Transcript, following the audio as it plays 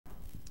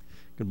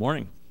Good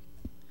morning.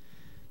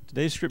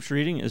 Today's scripture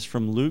reading is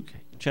from Luke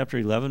chapter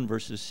 11,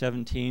 verses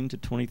 17 to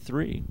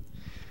 23.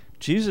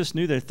 Jesus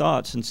knew their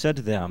thoughts and said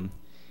to them,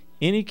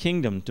 "Any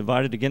kingdom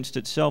divided against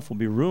itself will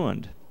be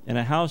ruined, and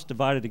a house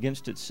divided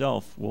against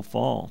itself will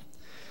fall.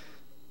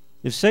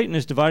 If Satan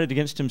is divided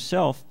against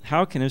himself,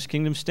 how can his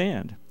kingdom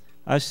stand?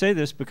 I say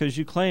this because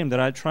you claim that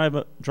I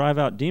drive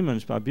out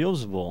demons by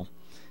Beelzebul.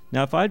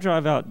 Now if I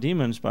drive out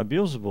demons by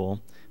Beelzebul,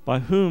 by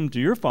whom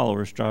do your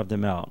followers drive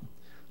them out?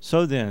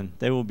 So then,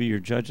 they will be your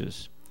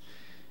judges.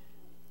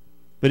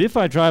 But if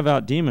I drive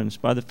out demons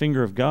by the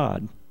finger of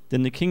God,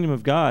 then the kingdom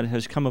of God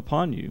has come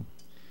upon you.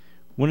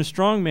 When a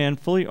strong man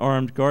fully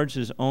armed guards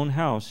his own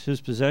house, his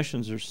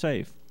possessions are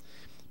safe.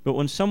 But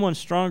when someone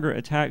stronger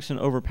attacks and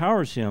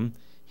overpowers him,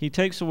 he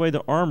takes away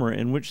the armor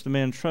in which the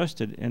man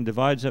trusted and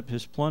divides up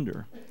his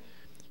plunder.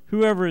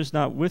 Whoever is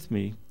not with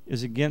me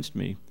is against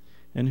me,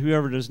 and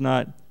whoever does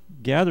not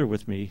gather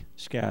with me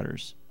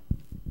scatters."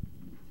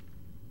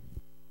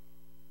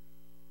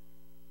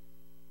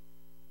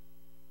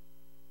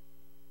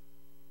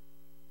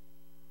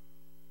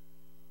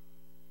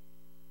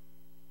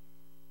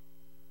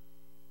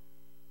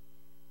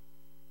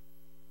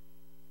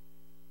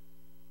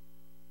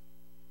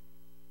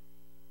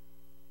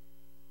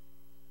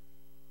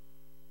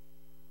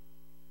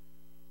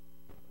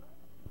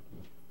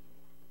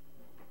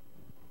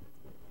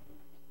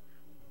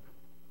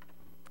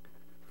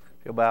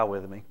 You'll bow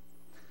with me.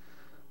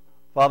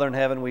 Father in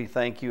heaven, we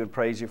thank you and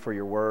praise you for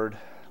your word.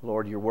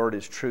 Lord, your word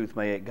is truth.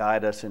 May it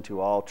guide us into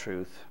all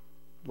truth.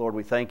 Lord,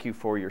 we thank you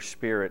for your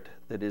Spirit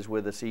that is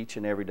with us each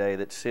and every day,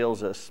 that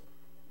seals us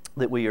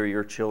that we are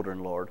your children,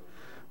 Lord.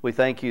 We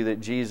thank you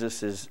that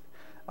Jesus is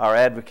our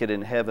advocate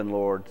in heaven,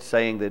 Lord,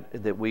 saying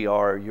that we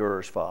are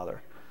yours,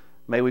 Father.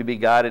 May we be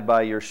guided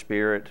by your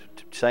Spirit,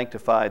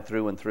 sanctified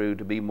through and through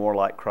to be more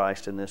like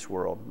Christ in this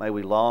world. May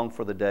we long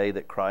for the day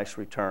that Christ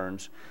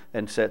returns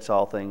and sets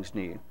all things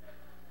new.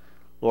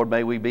 Lord,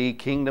 may we be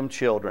kingdom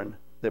children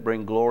that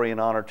bring glory and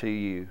honor to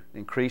you.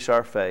 Increase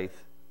our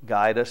faith.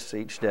 Guide us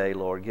each day,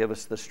 Lord. Give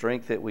us the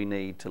strength that we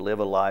need to live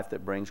a life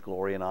that brings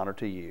glory and honor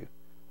to you.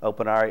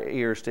 Open our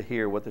ears to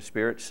hear what the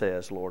Spirit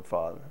says, Lord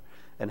Father,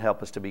 and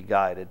help us to be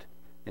guided.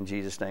 In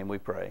Jesus' name we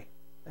pray.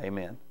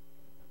 Amen.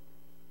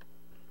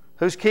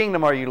 Whose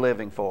kingdom are you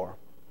living for?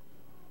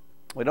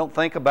 We don't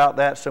think about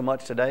that so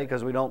much today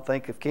because we don't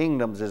think of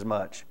kingdoms as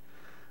much.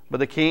 But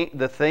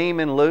the theme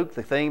in Luke,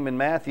 the theme in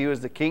Matthew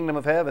is the kingdom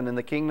of heaven and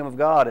the kingdom of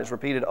God. It's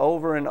repeated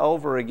over and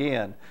over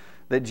again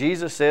that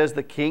Jesus says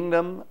the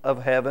kingdom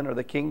of heaven or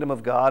the kingdom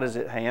of God is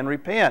at hand.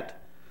 Repent.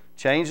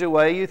 Change the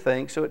way you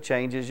think so it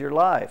changes your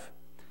life.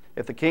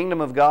 If the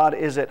kingdom of God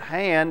is at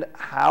hand,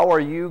 how are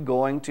you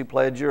going to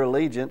pledge your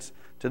allegiance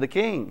to the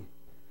King?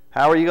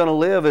 How are you going to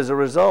live as a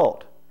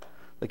result?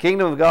 The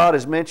kingdom of God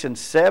is mentioned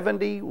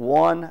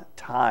 71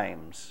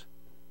 times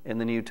in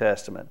the New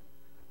Testament.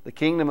 The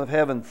kingdom of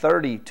heaven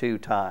 32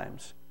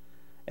 times.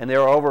 And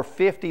there are over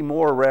 50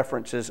 more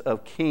references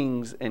of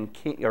kings and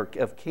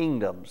of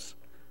kingdoms.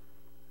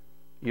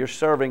 You're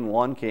serving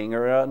one king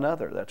or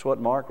another. That's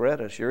what Mark read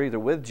us. You're either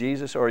with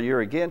Jesus or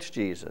you're against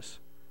Jesus.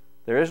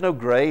 There is no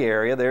gray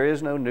area. There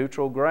is no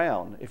neutral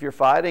ground. If you're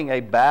fighting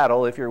a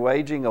battle, if you're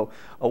waging a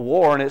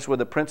war and it's with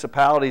the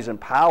principalities and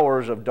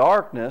powers of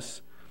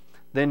darkness,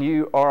 then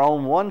you are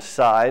on one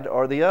side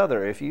or the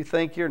other. If you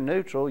think you're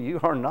neutral, you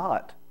are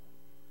not.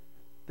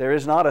 There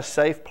is not a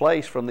safe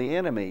place from the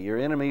enemy. Your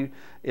enemy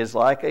is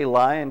like a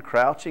lion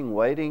crouching,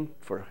 waiting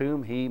for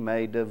whom he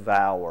may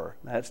devour.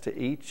 That's to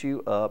eat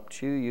you up,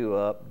 chew you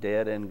up,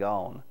 dead and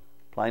gone.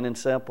 Plain and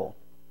simple.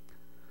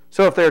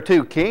 So if there are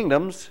two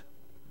kingdoms,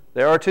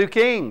 there are two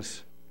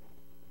kings.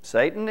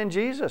 Satan and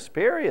Jesus,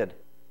 period.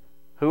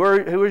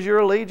 Who is your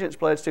allegiance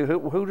pledged to?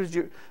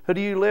 Who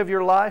do you live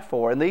your life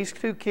for? And these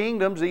two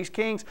kingdoms, these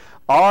kings,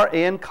 are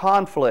in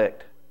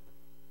conflict.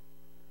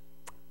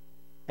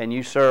 And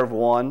you serve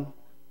one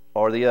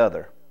or the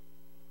other.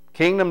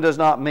 Kingdom does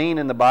not mean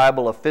in the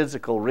Bible a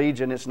physical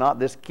region. It's not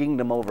this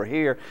kingdom over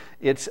here.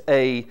 It's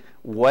a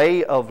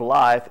way of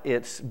life.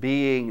 It's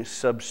being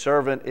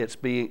subservient. It's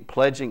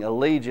pledging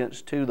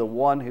allegiance to the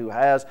one who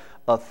has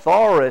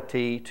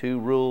authority to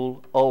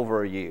rule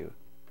over you.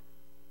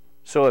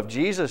 So if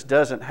Jesus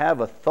doesn't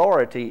have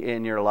authority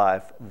in your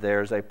life,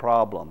 there's a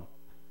problem.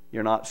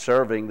 You're not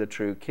serving the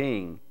true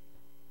King.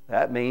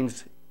 That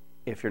means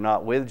if you're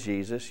not with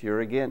Jesus,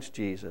 you're against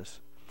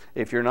Jesus.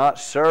 If you're not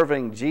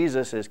serving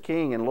Jesus as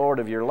King and Lord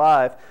of your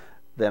life,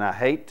 then I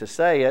hate to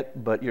say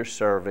it, but you're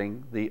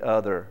serving the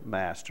other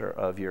master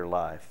of your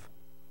life.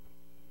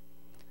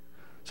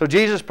 So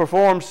Jesus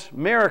performs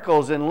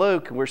miracles in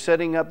Luke. We're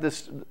setting up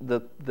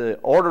the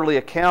orderly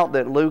account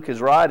that Luke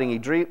is writing. He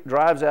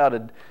drives out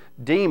a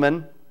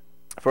demon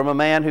from a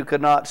man who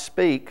could not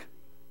speak.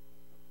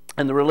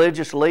 And the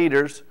religious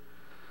leaders,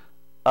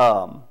 he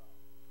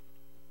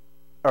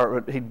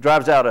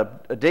drives out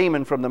a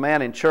demon from the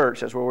man in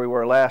church. That's where we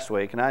were last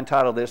week. And I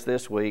entitled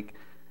this week,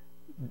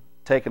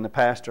 Taking the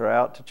Pastor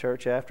Out to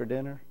Church After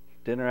Dinner.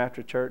 Dinner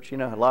after church. You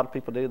know, a lot of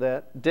people do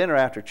that. Dinner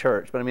after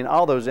church. But I mean,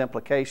 all those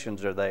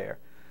implications are there.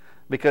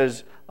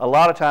 Because a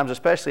lot of times,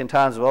 especially in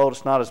times of old,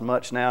 it's not as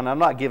much now, and I'm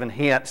not giving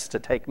hints to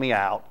take me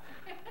out,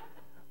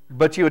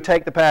 but you would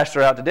take the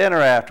pastor out to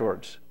dinner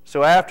afterwards.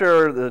 So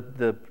after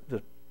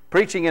the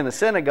preaching in the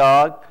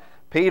synagogue,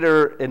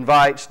 Peter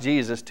invites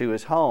Jesus to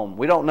his home.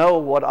 We don't know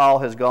what all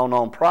has gone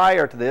on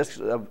prior to this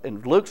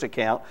in Luke's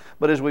account,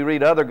 but as we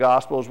read other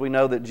Gospels, we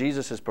know that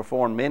Jesus has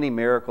performed many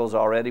miracles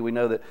already. We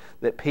know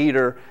that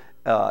Peter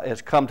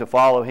has come to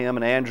follow him,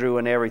 and Andrew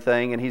and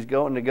everything, and he's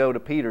going to go to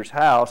Peter's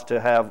house to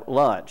have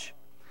lunch.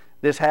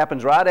 This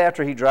happens right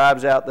after he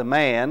drives out the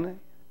man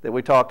that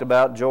we talked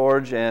about,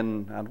 George,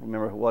 and I don't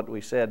remember what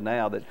we said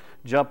now, that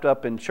jumped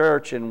up in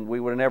church, and we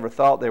would have never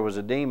thought there was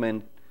a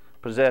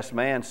demon-possessed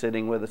man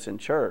sitting with us in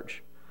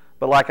church.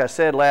 But like I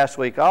said last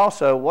week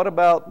also, what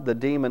about the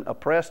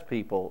demon-oppressed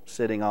people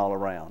sitting all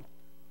around?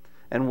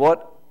 And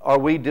what are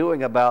we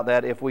doing about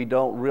that if we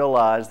don't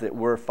realize that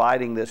we're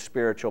fighting this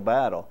spiritual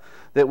battle?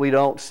 That we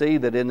don't see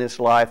that in this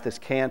life, this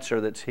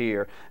cancer that's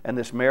here, and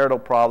this marital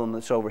problem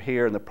that's over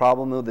here, and the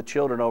problem of the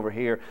children over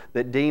here,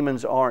 that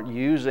demons aren't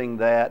using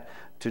that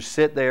to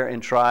sit there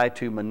and try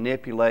to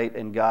manipulate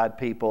and guide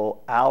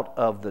people out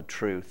of the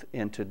truth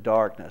into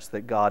darkness,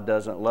 that God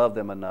doesn't love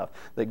them enough,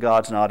 that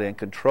God's not in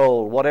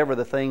control, whatever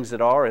the things that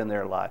are in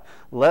their life,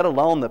 let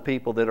alone the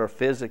people that are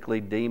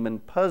physically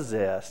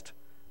demon-possessed,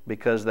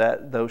 because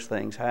those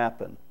things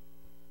happen.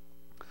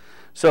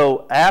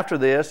 So after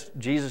this,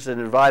 Jesus is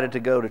invited to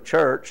go to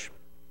church,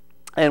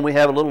 and we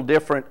have a little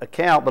different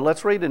account, but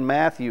let's read in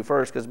Matthew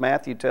first, because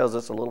Matthew tells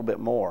us a little bit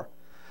more.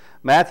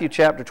 Matthew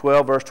chapter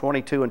 12, verse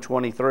 22 and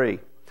 23.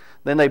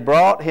 Then they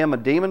brought him a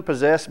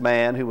demon-possessed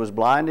man who was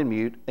blind and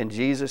mute, and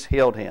Jesus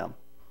healed him,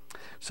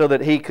 so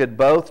that he could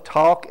both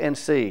talk and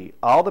see.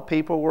 All the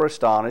people were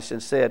astonished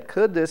and said,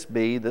 "Could this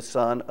be the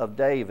son of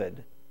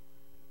David?"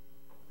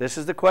 This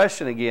is the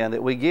question again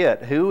that we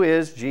get. Who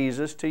is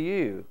Jesus to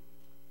you?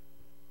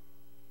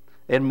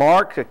 In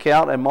Mark's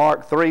account, in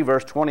Mark 3,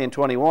 verse 20 and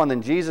 21,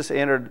 then Jesus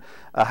entered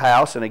a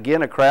house, and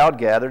again a crowd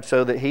gathered,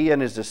 so that he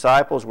and his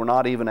disciples were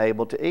not even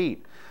able to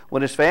eat.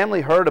 When his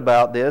family heard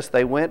about this,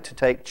 they went to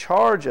take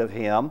charge of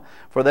him,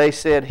 for they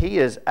said, "He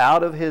is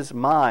out of his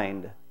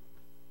mind."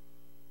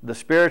 The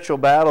spiritual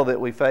battle that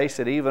we face,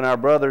 that even our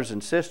brothers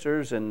and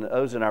sisters and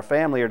those in our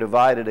family are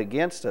divided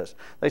against us.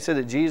 They said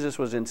that Jesus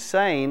was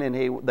insane, and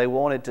they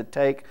wanted to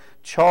take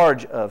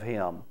charge of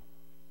him.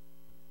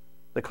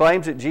 The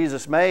claims that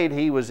Jesus made,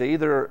 he was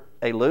either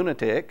a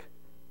lunatic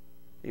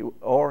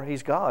or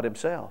he's God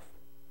himself.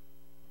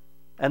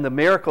 And the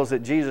miracles that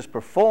Jesus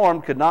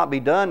performed could not be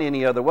done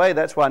any other way.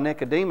 That's why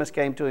Nicodemus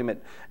came to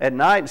him at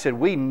night and said,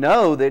 "We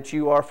know that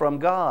you are from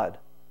God."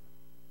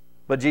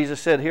 But Jesus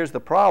said, here's the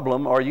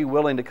problem. Are you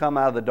willing to come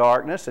out of the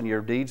darkness and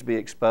your deeds be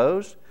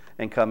exposed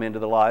and come into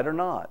the light or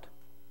not?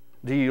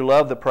 Do you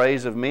love the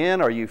praise of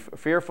men? Are you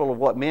fearful of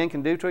what men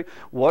can do to you?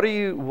 What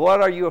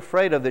are you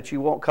afraid of that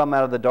you won't come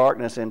out of the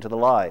darkness into the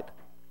light?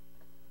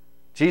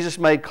 Jesus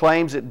made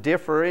claims that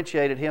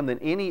differentiated him than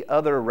any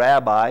other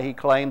rabbi. He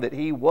claimed that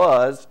he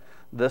was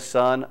the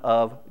Son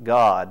of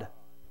God.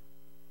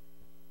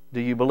 Do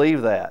you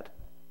believe that?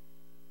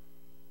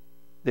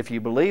 If you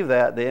believe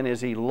that, then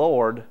is he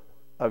Lord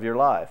of your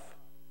life?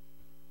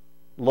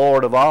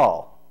 Lord of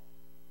all.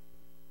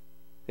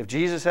 If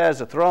Jesus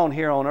has a throne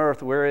here on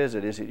earth, where is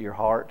it? Is it your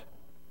heart?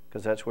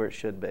 Because that's where it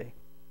should be.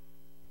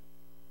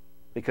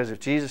 Because if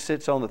Jesus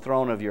sits on the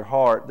throne of your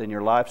heart, then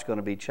your life's going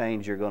to be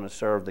changed. You're going to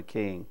serve the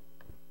King.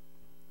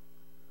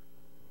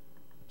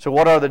 So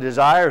what are the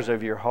desires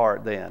of your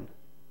heart then?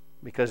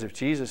 Because if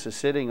Jesus is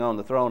sitting on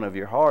the throne of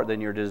your heart, then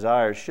your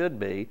desires should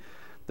be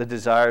the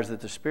desires that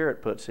the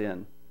Spirit puts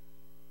in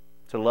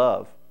to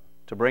love,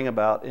 to bring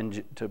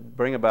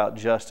about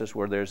justice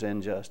where there's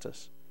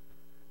injustice,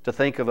 to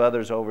think of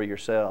others over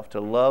yourself,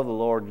 to love the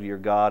Lord your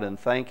God and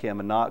thank Him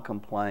and not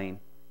complain,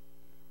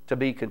 to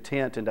be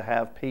content and to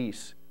have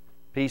peace,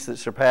 peace that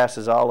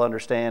surpasses all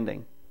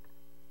understanding.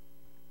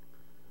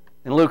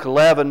 In Luke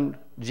 11,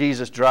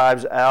 Jesus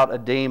drives out a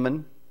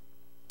demon,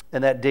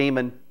 and that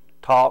demon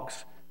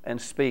talks and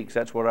speaks.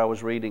 That's what I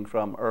was reading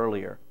from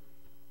earlier.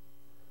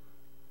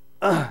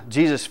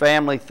 Jesus'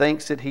 family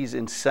thinks that he's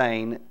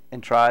insane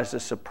and tries to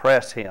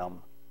suppress him.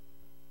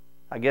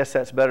 I guess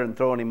that's better than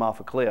throwing him off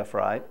a cliff,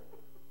 right?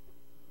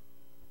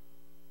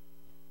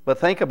 But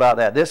think about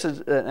that. This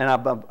is, and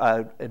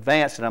I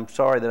advanced, and I'm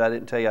sorry that I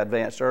didn't tell you I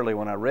advanced early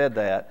when I read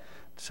that,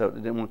 so I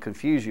didn't want to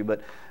confuse you,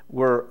 but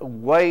we're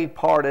way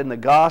part in the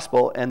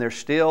gospel, and there's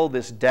still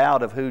this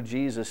doubt of who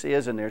Jesus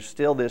is, and there's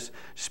still this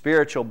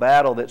spiritual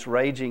battle that's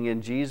raging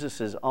in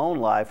Jesus' own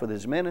life with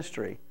his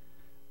ministry.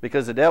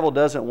 Because the devil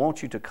doesn't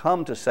want you to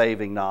come to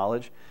saving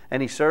knowledge,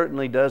 and he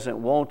certainly doesn't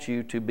want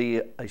you to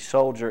be a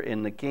soldier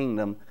in the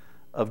kingdom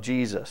of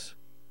Jesus.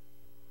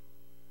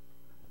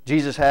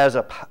 Jesus has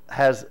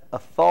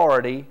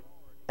authority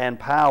and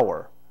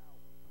power.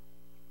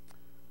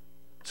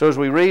 So as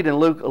we read in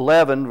Luke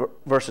 11,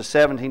 verses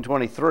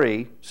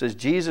 17-23, it says,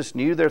 Jesus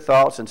knew their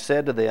thoughts and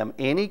said to them,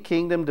 "Any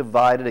kingdom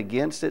divided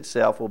against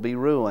itself will be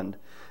ruined,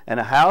 and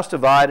a house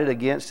divided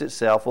against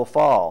itself will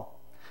fall.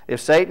 If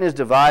Satan is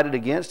divided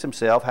against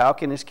himself, how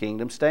can his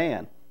kingdom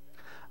stand?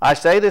 I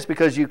say this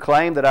because you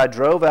claim that I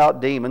drove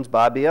out demons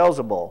by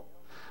Beelzebul.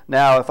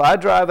 Now, if I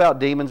drive out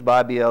demons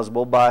by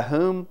Beelzebul, by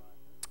whom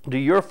do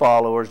your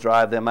followers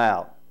drive them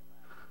out?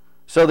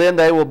 So then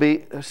they will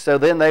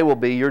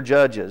be your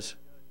judges.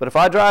 But if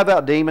I drive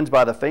out demons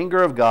by the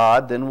finger of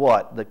God, then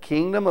what? The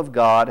kingdom of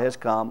God has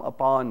come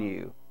upon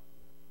you.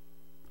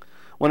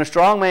 When a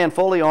strong man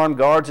fully armed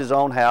guards his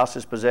own house,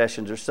 his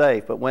possessions are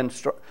safe. But when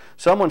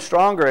someone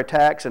stronger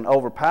attacks and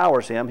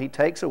overpowers him, he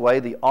takes away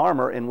the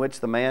armor in which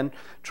the man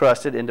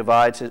trusted and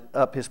divides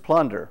up his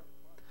plunder.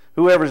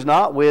 Whoever is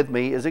not with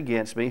me is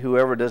against me.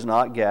 Whoever does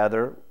not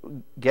gather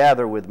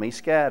with me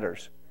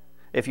scatters.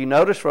 If you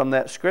notice from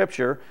that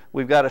scripture,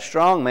 we've got a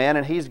strong man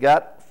and he's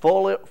got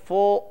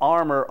full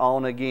armor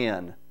on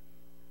again.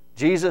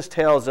 Jesus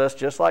tells us,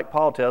 just like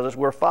Paul tells us,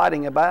 we're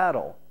fighting a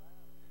battle.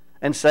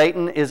 And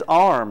Satan is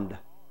armed.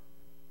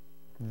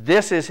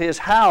 This is his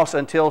house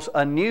until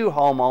a new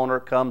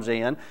homeowner comes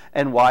in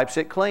and wipes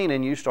it clean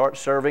and you start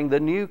serving the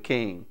new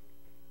king.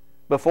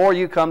 Before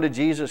you come to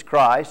Jesus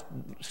Christ,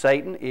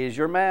 Satan is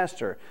your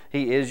master.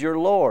 He is your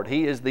Lord.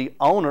 He is the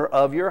owner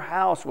of your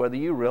house, whether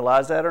you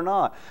realize that or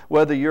not.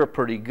 Whether you're a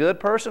pretty good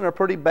person or a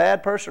pretty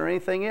bad person or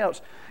anything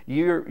else,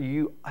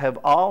 you have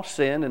all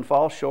sinned and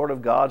fall short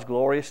of God's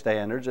glorious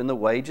standards, and the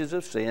wages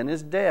of sin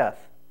is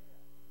death.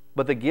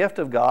 But the gift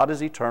of God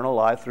is eternal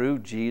life through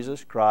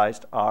Jesus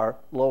Christ our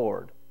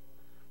Lord.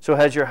 So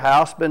has your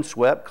house been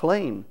swept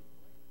clean?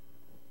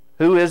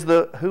 Who is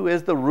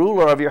the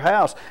ruler of your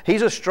house?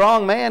 He's a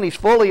strong man. He's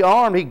fully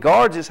armed. He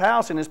guards his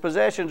house and his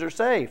possessions are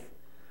safe.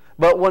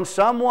 But when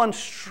someone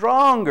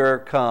stronger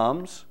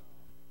comes,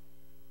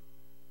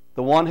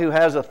 the one who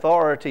has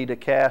authority to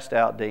cast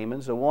out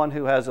demons, the one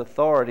who has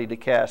authority to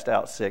cast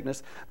out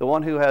sickness, the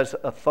one who has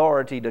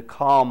authority to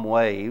calm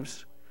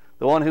waves,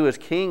 the one who is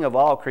king of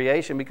all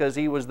creation because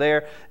he was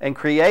there and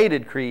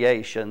created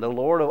creation, the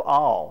Lord of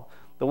all.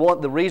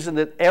 The reason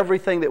that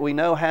everything that we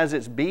know has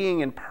its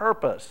being and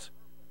purpose,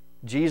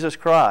 Jesus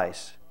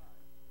Christ.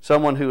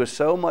 Someone who is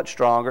so much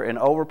stronger and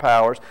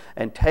overpowers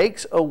and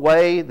takes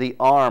away the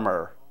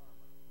armor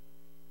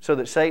so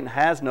that Satan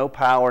has no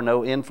power,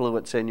 no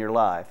influence in your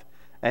life.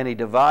 And he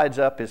divides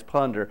up his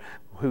plunder.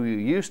 Who you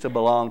used to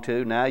belong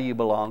to, now you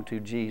belong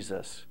to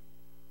Jesus.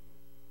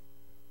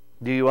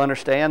 Do you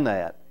understand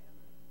that?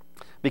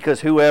 Because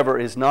whoever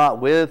is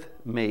not with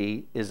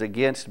me is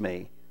against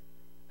me.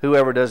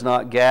 Whoever does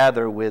not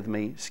gather with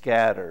me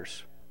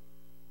scatters.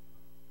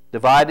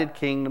 Divided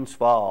kingdoms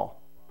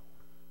fall.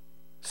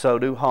 So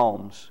do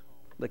homes.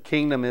 The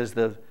kingdom is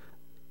the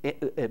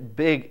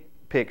big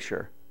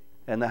picture,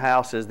 and the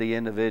house is the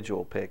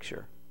individual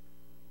picture.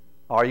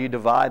 Are you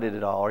divided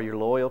at all? Are your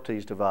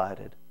loyalties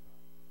divided?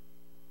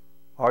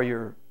 Are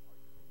your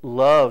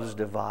loves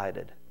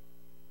divided?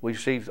 We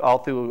see all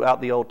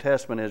throughout the Old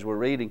Testament as we're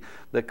reading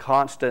the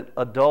constant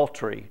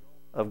adultery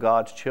of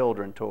God's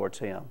children towards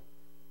Him,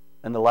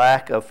 and the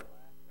lack of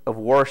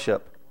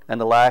worship and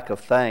the lack of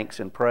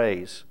thanks and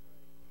praise.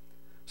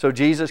 So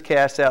Jesus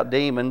casts out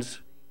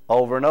demons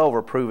over and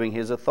over, proving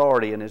His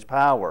authority and His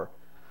power,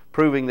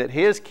 proving that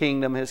His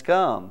kingdom has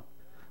come.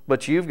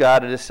 But you've got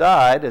to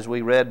decide, as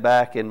we read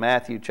back in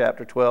Matthew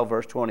chapter 12,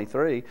 verse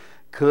 23,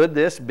 could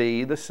this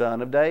be the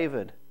Son of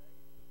David?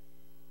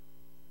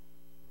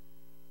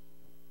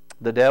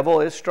 The devil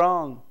is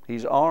strong.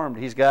 He's armed.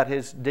 He's got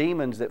his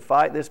demons that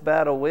fight this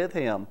battle with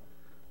him.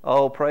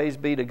 Oh, praise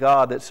be to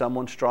God that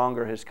someone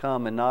stronger has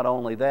come. And not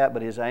only that,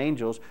 but His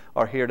angels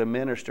are here to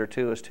minister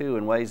to us too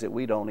in ways that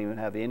we don't even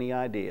have any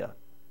idea.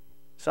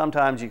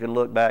 Sometimes you can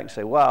look back and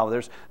say, wow,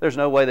 there's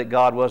no way that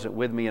God wasn't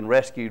with me and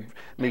rescued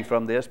me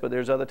from this. But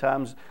there's other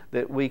times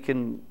that we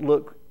can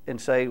look and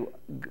say,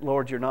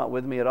 Lord, you're not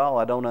with me at all.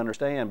 I don't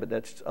understand. But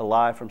that's a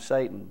lie from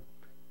Satan.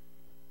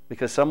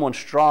 Because someone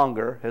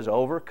stronger has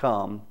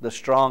overcome the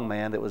strong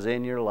man that was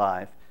in your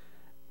life,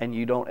 and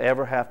you don't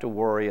ever have to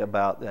worry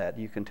about that.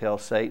 You can tell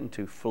Satan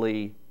to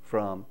flee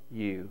from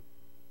you.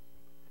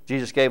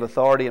 Jesus gave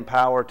authority and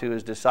power to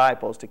His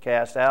disciples to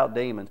cast out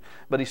demons.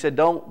 But He said,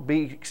 don't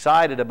be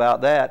excited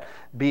about that.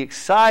 Be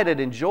excited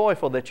and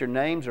joyful that your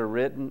names are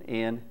written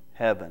in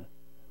heaven.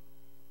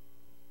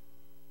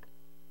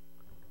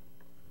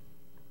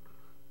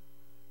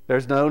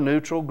 There's no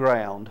neutral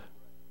ground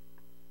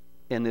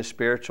in this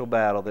spiritual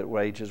battle that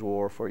wages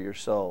war for your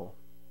soul.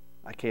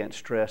 I can't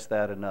stress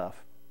that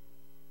enough.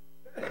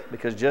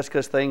 Because just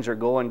because things are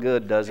going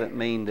good doesn't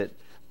mean that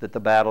the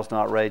battle's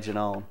not raging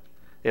on.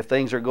 If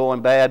things are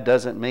going bad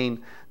doesn't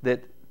mean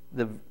that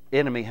the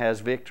enemy has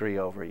victory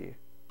over you.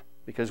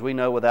 Because we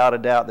know without a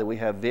doubt that we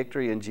have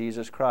victory in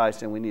Jesus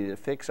Christ, and we need to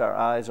fix our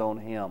eyes on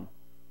Him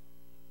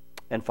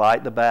and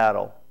fight the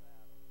battle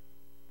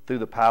through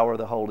the power of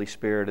the Holy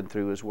Spirit and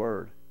through His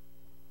Word.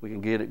 We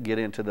can get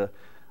into the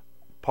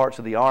parts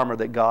of the armor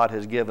that God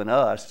has given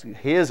us,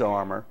 His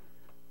armor,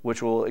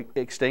 which will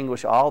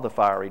extinguish all the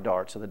fiery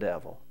darts of the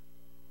devil.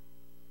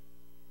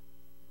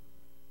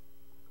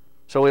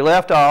 So we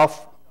left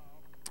off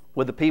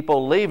with the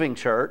people leaving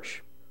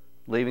church,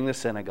 leaving the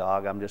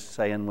synagogue. I'm just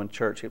saying when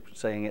church is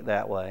saying it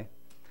that way.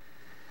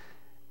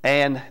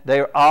 And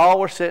they all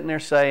were sitting there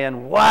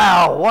saying,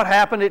 wow, what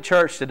happened at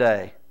church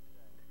today?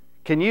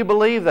 Can you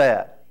believe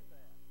that?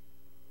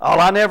 Oh,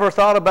 I never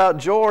thought about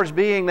George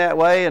being that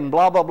way and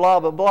blah, blah, blah,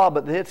 blah, blah.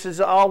 But this is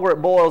all where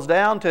it boils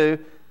down to.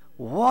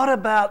 What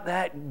about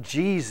that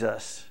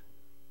Jesus?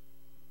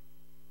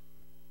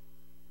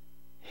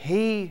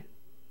 He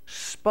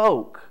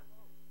spoke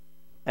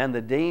and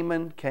the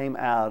demon came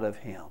out of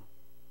him.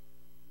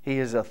 He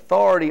has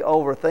authority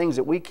over things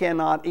that we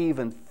cannot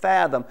even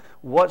fathom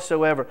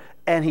whatsoever.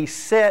 And he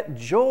set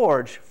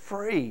George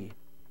free.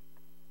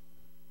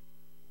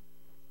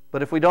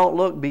 But if we don't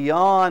look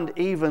beyond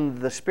even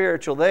the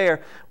spiritual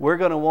there, we're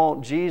going to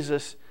want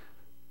Jesus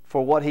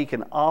for what he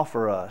can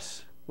offer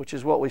us, which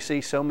is what we see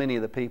so many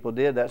of the people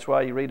did. That's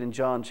why you read in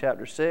John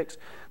chapter 6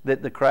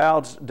 that the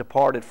crowds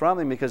departed from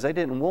him because they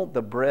didn't want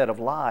the bread of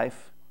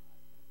life.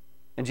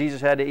 And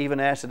Jesus had to even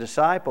ask the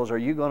disciples, are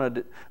you going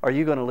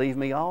to leave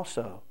me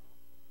also?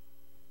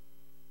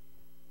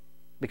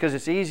 Because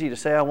it's easy to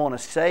say, I want a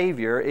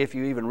Savior, if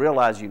you even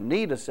realize you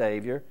need a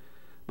Savior.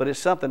 But it's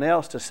something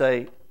else to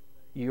say,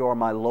 you are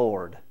my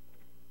Lord.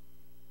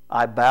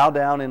 I bow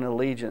down in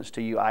allegiance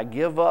to you. I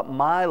give up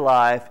my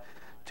life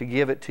to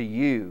give it to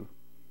you.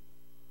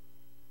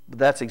 But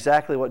that's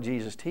exactly what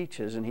Jesus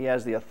teaches, and he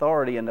has the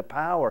authority and the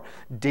power.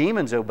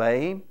 Demons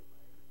obey him.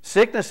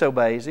 Sickness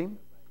obeys him.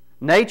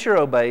 Nature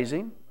obeys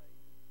him.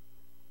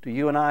 Do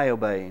you and I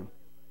obey him?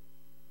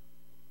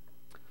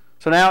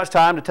 So now it's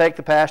time to take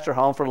the pastor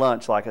home for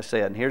lunch, like I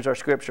said. And here's our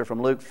scripture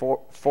from Luke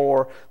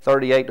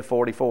 4:38 to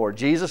 44.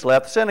 Jesus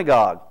left the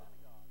synagogue,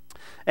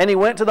 and he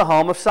went to the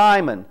home of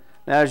Simon.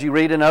 Now, as you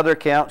read in other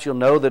accounts, you'll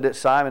know that it's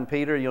Simon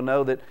Peter. You'll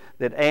know that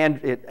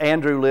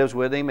Andrew lives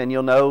with him. And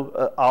you'll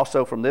know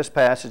also from this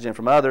passage and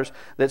from others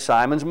that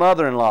Simon's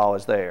mother-in-law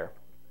is there.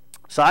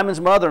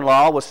 Simon's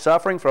mother-in-law was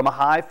suffering from a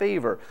high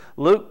fever.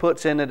 Luke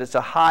puts in that it's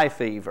a high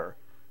fever.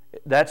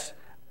 That's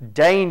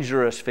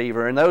dangerous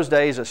fever. In those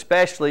days,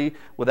 especially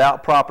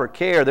without proper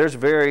care, there's a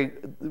very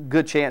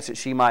good chance that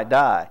she might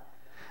die.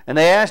 And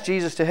they asked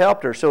Jesus to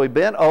help her. So he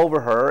bent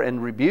over her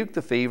and rebuked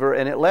the fever,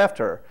 and it left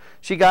her.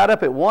 She got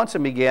up at once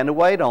and began to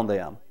wait on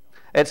them.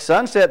 At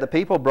sunset, the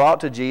people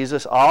brought to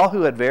Jesus all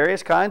who had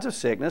various kinds of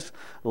sickness.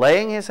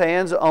 Laying his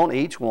hands on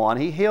each one,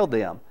 he healed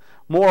them.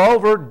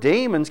 Moreover,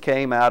 demons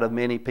came out of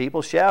many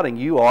people, shouting,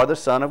 "You are the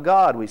Son of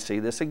God." We see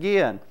this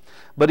again.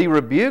 But he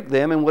rebuked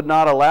them and would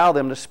not allow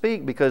them to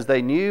speak, because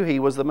they knew he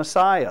was the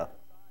Messiah.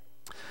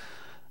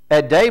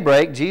 At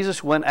daybreak,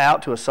 Jesus went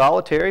out to a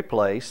solitary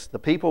place. The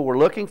people were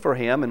looking for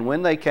him, and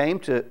when they came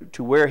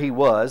to where he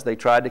was, they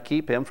tried to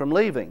keep him from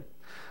leaving.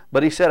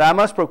 But he said, "I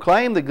must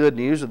proclaim the good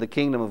news of the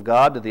kingdom of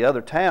God to the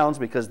other towns,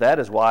 because that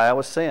is why I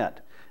was sent."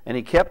 And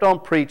he kept on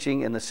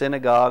preaching in the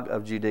synagogues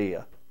of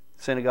Judea.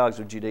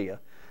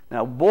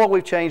 Now, boy,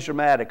 we've changed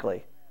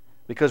dramatically,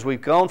 because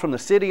we've gone from the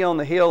city on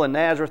the hill in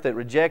Nazareth that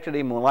rejected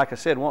him and, like I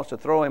said, wants to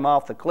throw him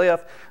off the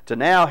cliff, to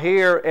now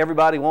here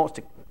everybody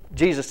wants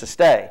Jesus to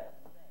stay.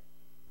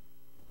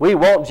 We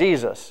want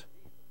Jesus.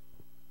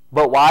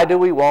 But why do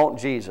we want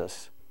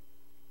Jesus?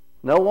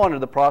 No wonder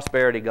the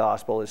prosperity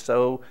gospel is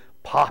so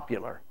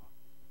popular.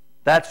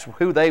 That's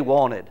who they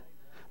wanted.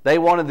 They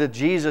wanted the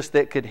Jesus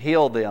that could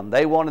heal them.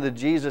 They wanted the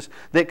Jesus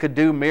that could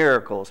do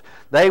miracles.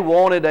 They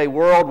wanted a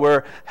world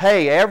where,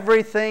 hey,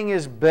 everything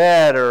is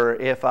better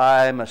if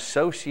I'm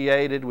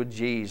associated with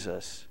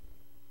Jesus.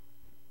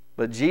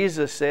 But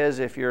Jesus says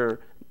if you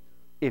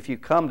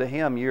come to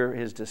him, you're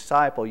his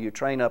disciple. You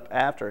train up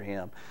after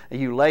him.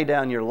 And you lay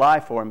down your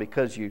life for him,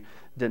 because you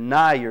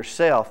deny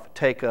yourself,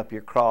 take up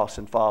your cross,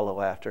 and follow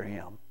after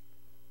him.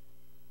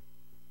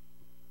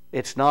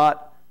 It's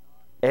not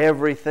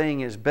everything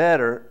is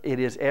better. It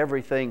is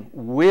everything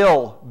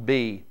will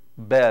be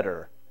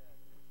better.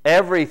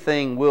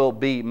 Everything will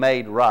be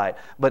made right.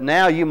 But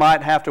now you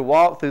might have to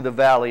walk through the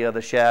valley of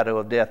the shadow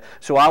of death.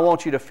 So I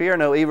want you to fear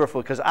no evil,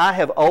 because I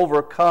have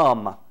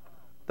overcome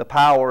the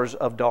powers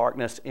of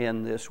darkness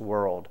in this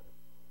world.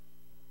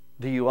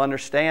 Do you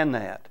understand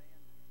that?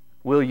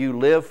 Will you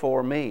live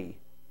for me?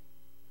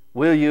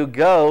 Will you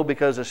go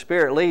because the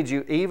Spirit leads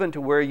you even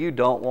to where you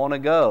don't want to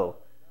go?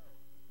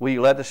 Will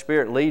you let the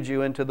Spirit lead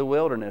you into the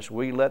wilderness?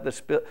 Will you let the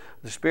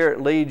Spirit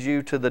lead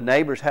you to the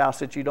neighbor's house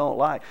that you don't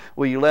like?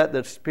 Will you let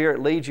the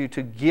Spirit lead you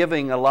to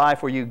giving a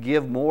life where you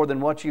give more than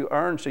what you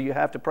earn, so you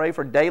have to pray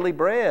for daily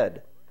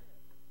bread?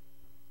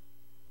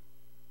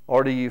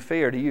 Or do you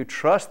fear? Do you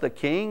trust the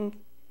King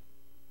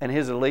and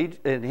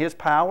his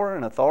power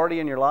and authority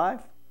in your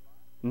life,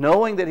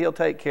 knowing that he'll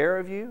take care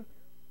of you?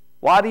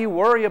 Why do you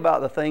worry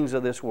about the things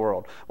of this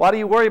world? Why do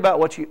you worry about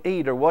what you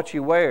eat or what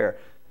you wear?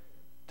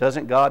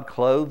 Doesn't God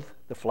clothe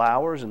the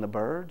flowers and the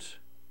birds?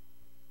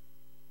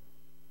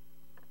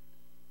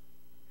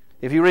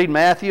 If you read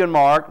Matthew and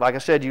Mark, like I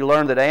said, you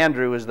learn that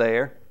Andrew is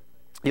there.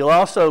 You'll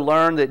also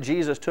learn that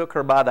Jesus took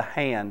her by the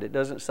hand. It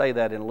doesn't say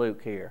that in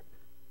Luke here.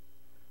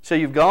 So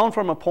you've gone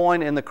from a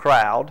point in the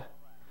crowd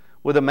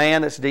with a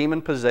man that's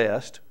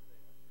demon-possessed,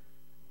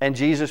 and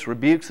Jesus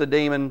rebukes the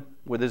demon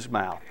with his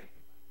mouth,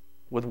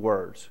 with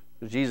words.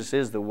 Jesus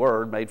is the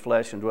Word made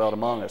flesh and dwelt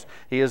among us.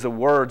 He is the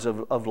words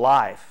of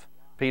life.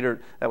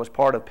 That was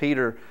part of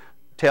Peter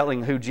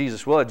telling who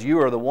Jesus was. You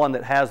are the one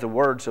that has the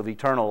words of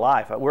eternal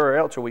life. Where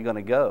else are we going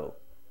to go?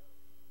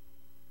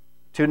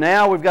 To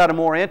now we've got a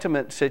more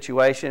intimate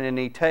situation, and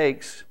he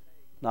takes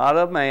not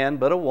a man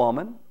but a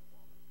woman.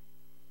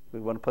 We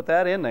want to put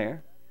that in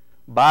there.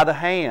 By the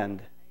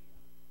hand.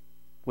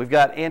 We've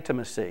got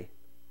intimacy.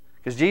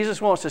 Because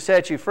Jesus wants to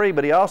set you free,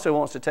 but he also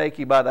wants to take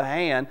you by the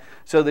hand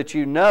so that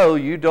you know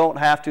you don't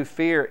have to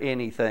fear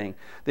anything.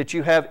 That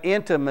you have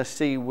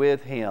intimacy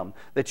with him.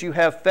 That you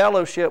have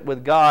fellowship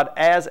with God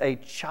as a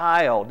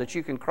child. That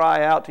you can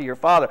cry out to your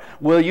Father.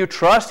 Will you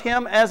trust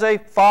him as a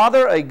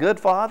father, a good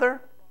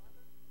father?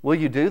 Will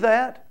you do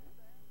that?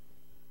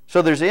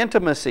 So there's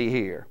intimacy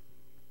here.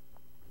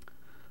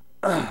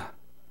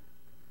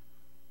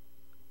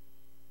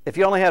 If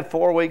you only had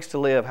 4 weeks to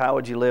live, how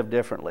would you live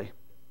differently?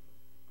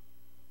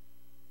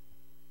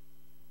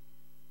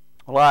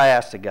 Well, I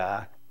asked a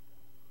guy,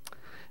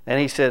 and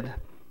he said,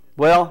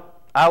 well,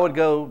 I would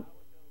go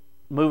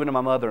move into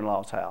my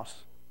mother-in-law's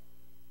house.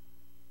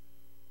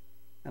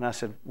 And I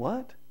said,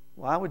 what?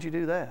 Why would you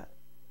do that?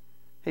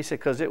 He said,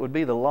 because it would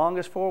be the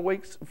longest 4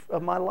 weeks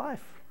of my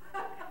life.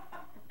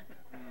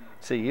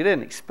 See, you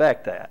didn't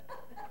expect that.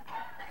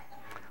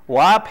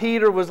 Why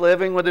Peter was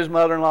living with his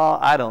mother-in-law,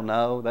 I don't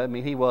know. I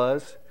mean, he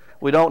was.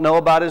 We don't know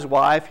about his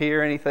wife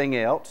here or anything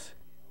else.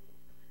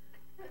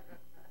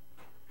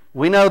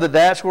 We know that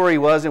that's where he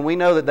was, and we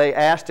know that they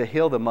asked to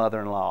heal the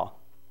mother-in-law.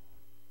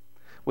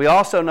 We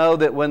also know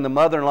that when the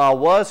mother-in-law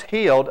was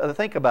healed,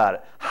 think about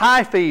it,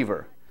 high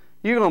fever.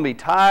 You're going to be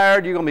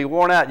tired, you're going to be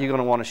worn out, you're going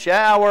to want to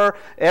shower,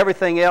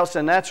 everything else,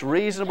 and that's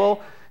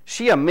reasonable.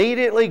 She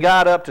immediately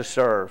got up to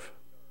serve.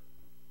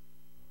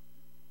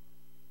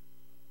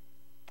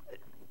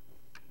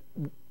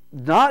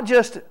 Not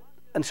just,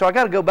 and so I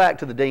got to go back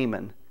to the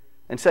demon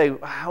and say,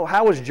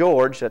 how was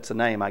George, that's the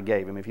name I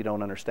gave him if you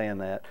don't understand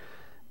that,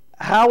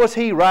 how was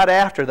he right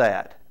after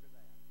that?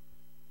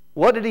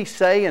 What did he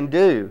say and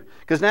do?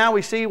 Because now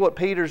we see what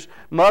Peter's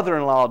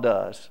mother-in-law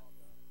does.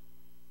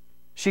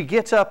 She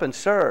gets up and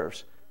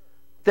serves.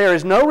 There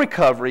is no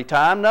recovery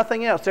time,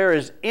 nothing else. There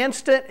is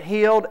instant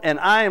healed, and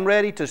I am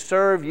ready to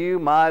serve you,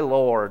 my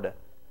Lord.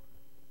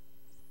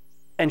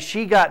 And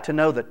she got to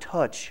know the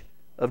touch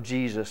of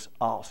Jesus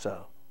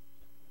also.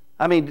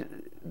 I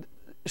mean,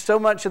 so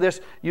much of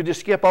this, you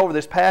just skip over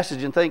this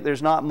passage and think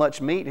there's not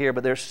much meat here,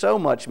 but there's so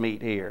much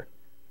meat here.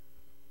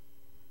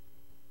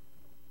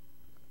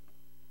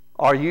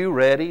 Are you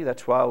ready?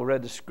 That's why we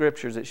read the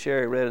scriptures that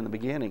Sherry read in the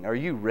beginning. Are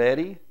you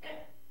ready,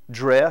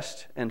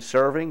 dressed, and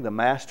serving the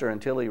Master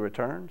until he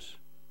returns?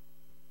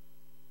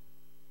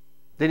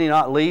 Did he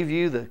not leave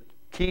you the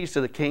keys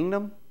to the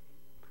kingdom?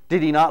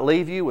 Did he not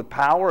leave you with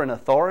power and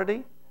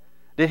authority?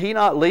 Did he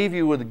not leave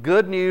you with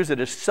good news that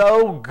is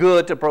so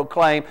good to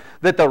proclaim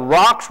that the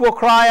rocks will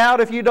cry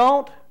out if you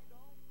don't?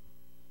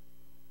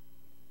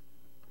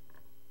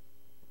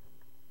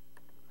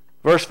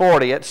 Verse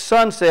 40, at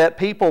sunset,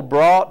 people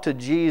brought to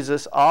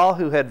Jesus all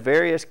who had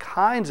various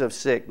kinds of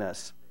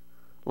sickness,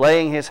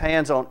 laying his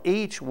hands on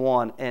each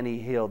one, and he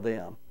healed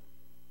them.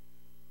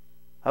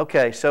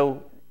 Okay,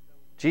 so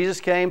Jesus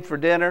came for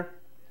dinner.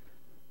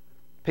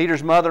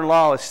 Peter's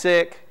mother-in-law is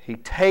sick. He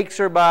takes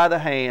her by the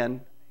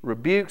hand,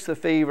 rebukes the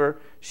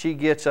fever. She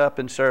gets up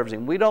and serves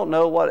him. We don't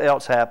know what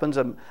else happens.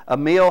 A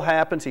meal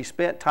happens. He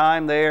spent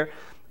time there.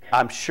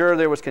 I'm sure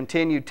there was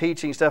continued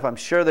teaching stuff. I'm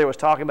sure there was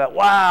talking about,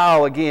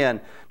 wow, again,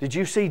 did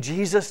you see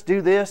Jesus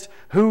do this?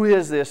 Who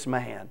is this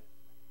man?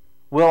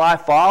 Will I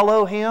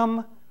follow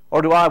him?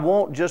 Or do I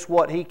want just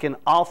what he can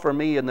offer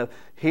me in the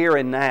here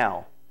and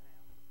now?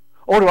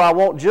 Or do I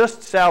want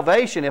just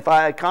salvation if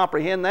I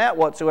comprehend that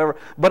whatsoever,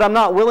 but I'm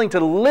not willing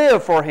to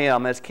live for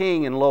him as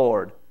King and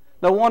Lord?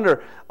 No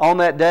wonder on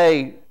that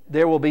day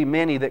there will be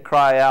many that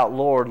cry out,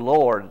 Lord,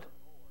 Lord.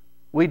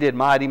 We did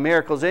mighty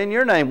miracles in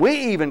your name. We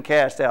even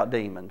cast out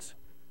demons.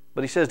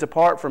 But he says,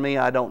 depart from me,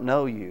 I don't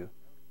know you.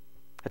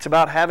 It's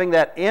about having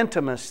that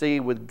intimacy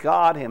with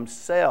God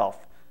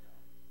himself.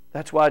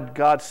 That's why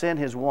God sent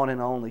his one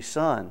and only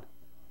Son.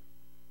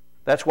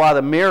 That's why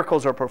the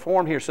miracles are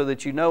performed here, so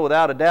that you know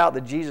without a doubt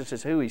that Jesus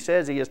is who he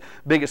says he is.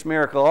 Biggest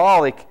miracle of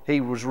all,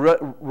 he was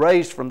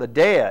raised from the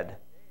dead.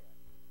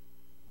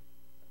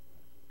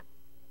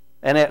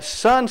 And at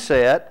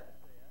sunset,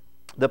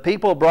 the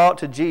people brought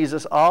to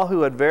Jesus all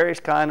who had various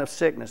kind of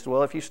sickness.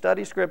 Well, if you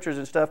study scriptures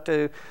and stuff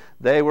too,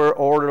 they were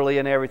orderly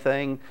and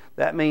everything.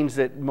 That means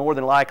that more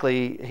than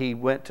likely he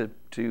went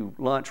to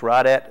lunch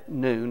right at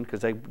noon,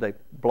 because they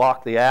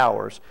blocked the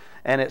hours.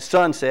 And at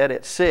sunset,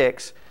 at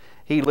 6,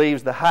 he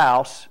leaves the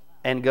house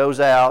and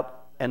goes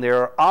out. And there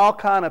are all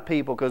kind of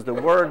people, because the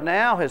word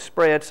now has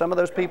spread. Some of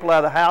those people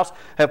out of the house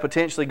have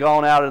potentially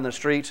gone out in the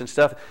streets and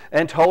stuff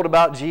and told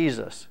about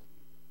Jesus.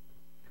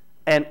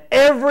 And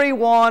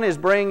everyone is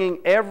bringing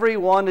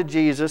everyone to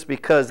Jesus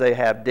because they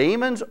have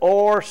demons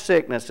or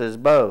sicknesses,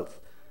 both.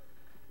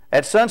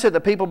 At sunset,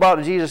 the people brought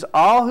to Jesus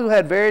all who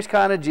had various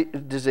kind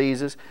of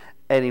diseases,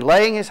 and he,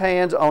 laying his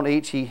hands on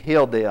each, he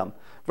healed them.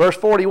 Verse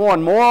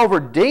 41,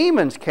 moreover,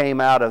 demons came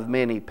out of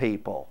many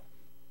people.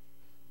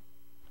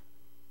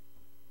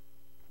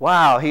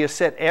 Wow, He has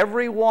set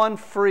everyone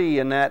free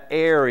in that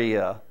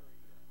area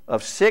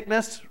of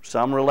sickness,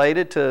 some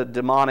related to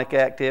demonic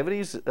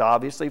activities,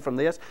 obviously from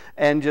this,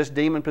 and just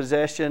demon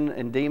possession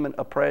and demon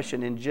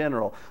oppression in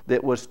general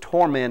that was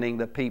tormenting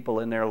the people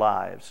in their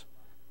lives.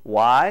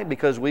 Why?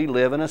 Because we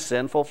live in a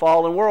sinful,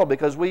 fallen world,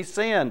 because we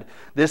sinned.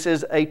 This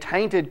is a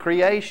tainted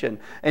creation,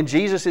 and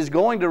Jesus is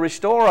going to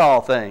restore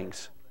all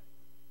things.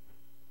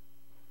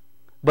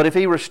 But if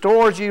He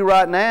restores you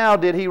right now,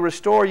 did He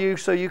restore you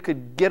so you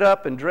could get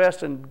up and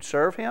dress and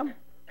serve Him?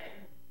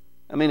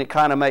 I mean, it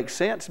kind of makes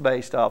sense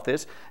based off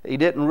this. He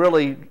didn't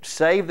really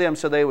save them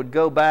so they would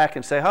go back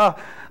and say, oh,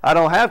 I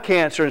don't have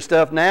cancer and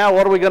stuff now.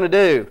 What are we going to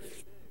do?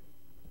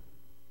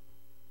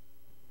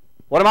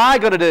 What am I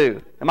going to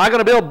do? Am I going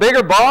to build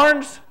bigger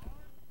barns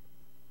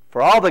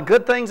for all the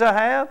good things I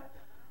have?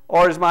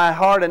 Or has my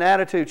heart and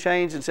attitude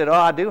changed and said, oh,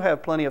 I do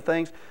have plenty of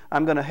things.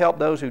 I'm going to help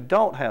those who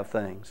don't have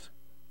things.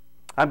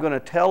 I'm going to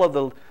tell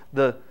of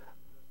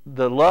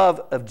the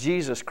love of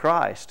Jesus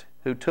Christ,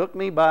 who took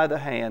me by the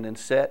hand and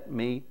set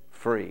me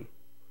free.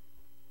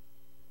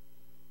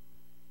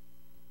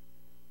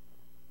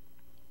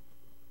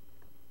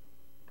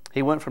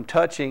 He went from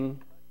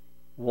touching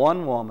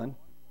one woman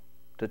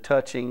to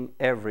touching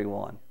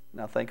everyone.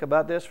 Now think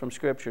about this from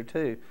Scripture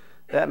too.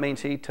 That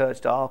means He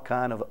touched all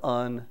kind of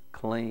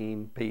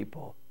unclean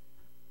people.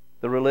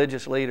 The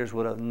religious leaders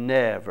would have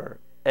never,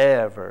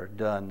 ever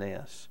done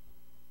this.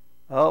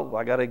 Oh,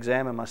 I got to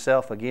examine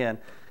myself again.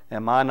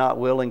 Am I not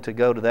willing to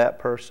go to that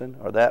person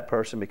or that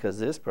person because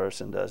this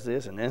person does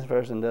this and this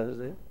person does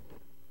this?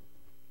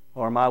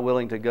 Or am I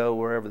willing to go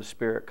wherever the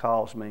Spirit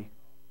calls me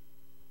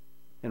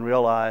and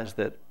realize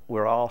that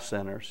we're all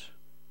sinners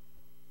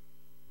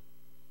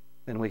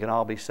and we can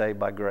all be saved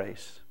by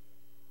grace?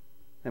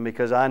 And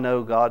because I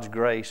know God's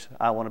grace,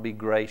 I want to be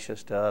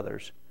gracious to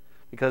others.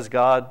 Because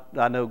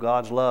I know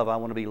God's love, I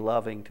want to be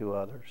loving to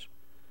others.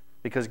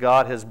 Because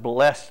God has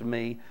blessed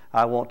me,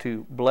 I want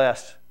to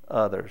bless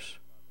others.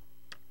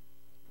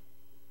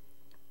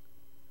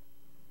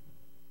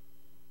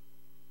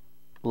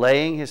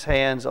 Laying His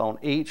hands on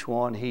each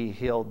one, He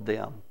healed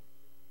them.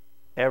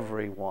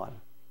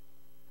 Everyone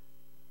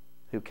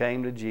who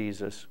came to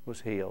Jesus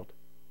was healed.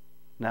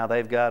 Now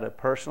they've got a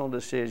personal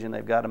decision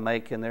they've got to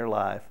make in their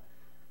life.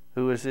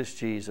 Who is this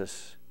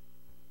Jesus?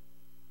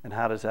 And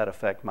how does that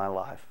affect my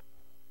life?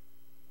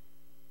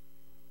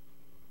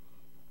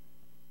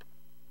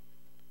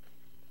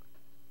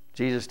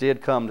 Jesus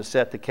did come to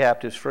set the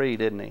captives free,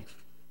 didn't He?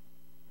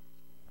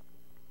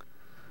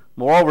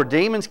 Moreover,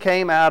 demons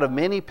came out of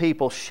many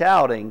people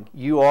shouting,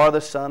 "You are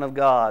the Son of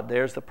God."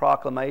 There's the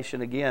proclamation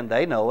again.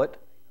 They know it.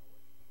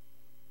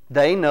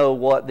 They know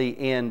what the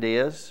end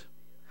is.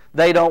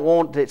 They don't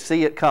want to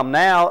see it come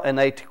now, and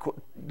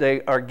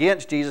they are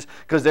against Jesus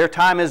because their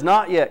time has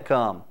not yet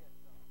come.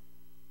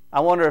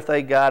 I wonder if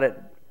they got it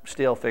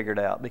still figured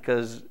out,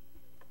 because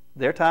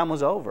their time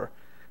was over.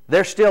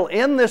 They're still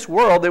in this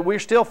world, that we're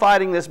still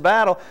fighting this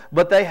battle,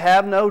 but they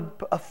have no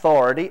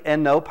authority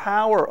and no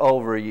power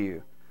over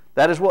you.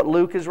 That is what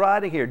Luke is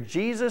writing here.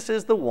 Jesus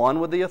is the one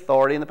with the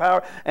authority and the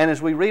power. And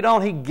as we read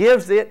on, He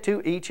gives it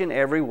to each and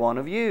every one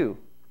of you.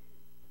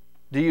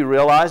 Do you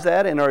realize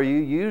that? And are you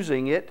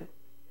using it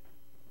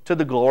to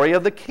the glory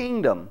of the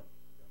kingdom?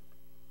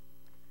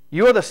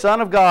 You are the Son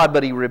of God,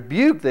 but He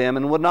rebuked them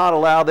and would not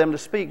allow them to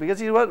speak, because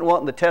He wasn't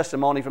wanting the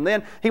testimony from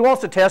them. He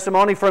wants the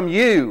testimony from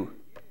you.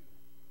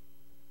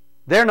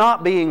 They're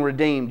not being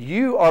redeemed.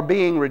 You are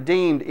being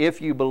redeemed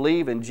if you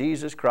believe in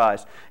Jesus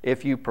Christ.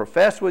 If you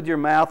profess with your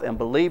mouth and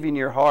believe in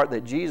your heart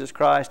that Jesus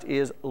Christ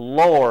is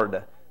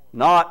Lord,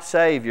 not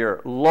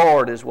Savior.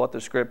 Lord is what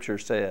the Scripture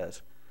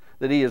says.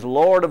 That He is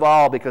Lord of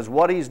all, because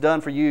what He's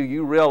done for you,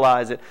 you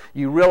realize it.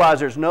 You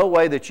realize there's no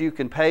way that you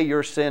can pay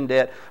your sin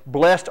debt.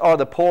 Blessed are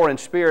the poor in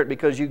spirit,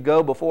 because you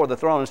go before the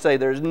throne and say,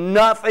 there's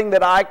nothing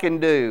that I can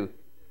do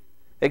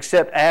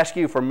except ask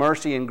you for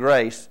mercy and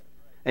grace.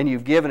 And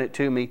you've given it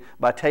to me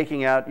by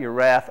taking out your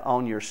wrath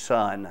on your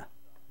Son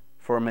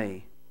for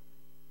me.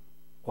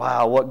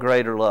 Wow, what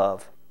greater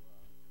love.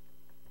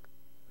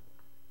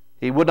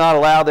 He would not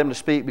allow them to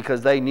speak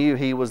because they knew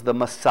He was the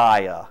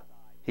Messiah.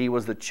 He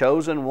was the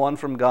chosen one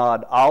from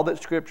God. All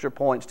that Scripture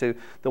points to,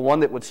 the one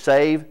that would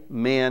save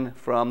men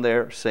from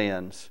their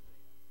sins.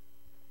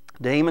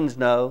 Demons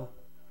know.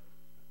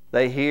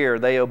 They hear,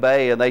 they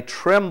obey, and they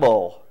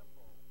tremble.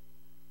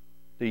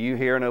 Do you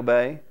hear and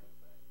obey?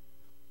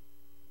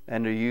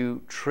 And do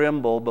you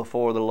tremble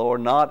before the Lord,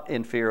 not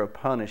in fear of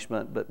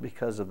punishment, but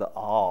because of the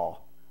awe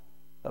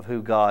of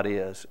who God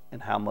is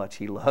and how much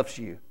He loves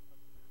you?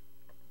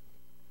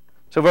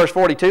 So verse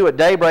 42, at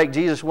daybreak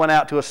Jesus went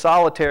out to a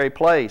solitary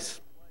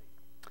place.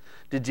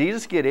 Did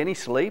Jesus get any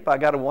sleep? I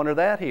got to wonder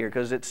that here,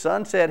 because at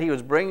sunset He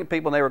was bringing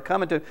people and they were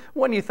coming to Him.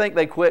 When do you think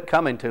they quit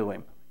coming to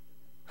Him?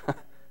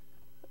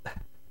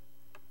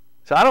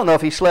 So I don't know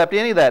if He slept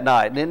any that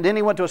night. And then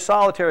He went to a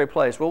solitary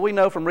place. Well, we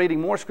know from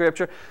reading more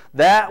Scripture,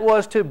 that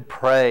was to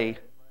pray.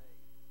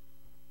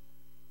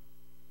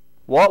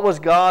 What was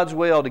God's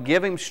will? To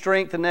give Him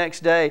strength the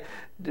next day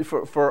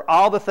for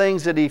all the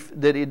things that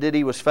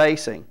he was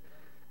facing.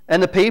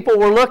 And the people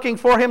were looking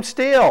for him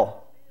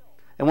still.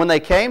 And when they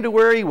came to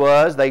where he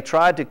was, they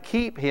tried to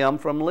keep him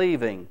from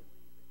leaving.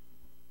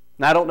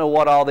 Now, I don't know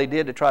what all they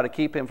did to try to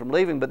keep him from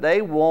leaving, but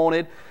they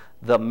wanted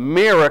the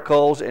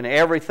miracles and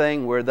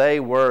everything where they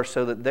were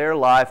so that their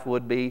life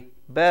would be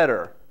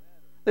better.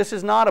 This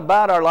is not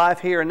about our life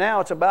here and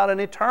now. It's about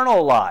an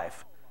eternal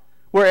life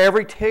where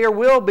every tear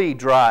will be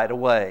dried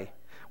away,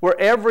 where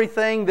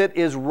everything that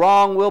is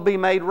wrong will be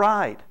made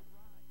right,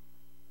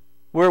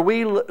 where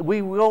we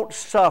won't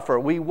suffer,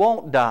 we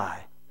won't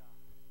die.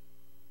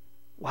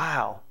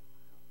 Wow.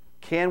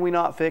 Can we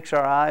not fix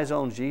our eyes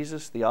on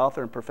Jesus, the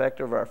author and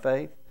perfecter of our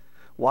faith?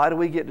 Why do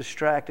we get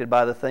distracted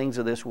by the things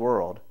of this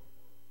world?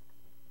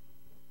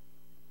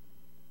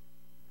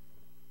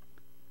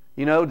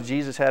 You know,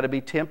 Jesus had to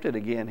be tempted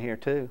again here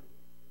too,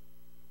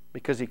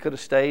 because he could have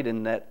stayed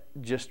in that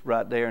just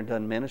right there and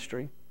done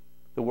ministry.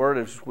 The word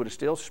would have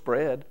still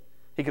spread.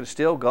 He could have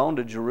still gone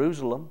to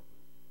Jerusalem,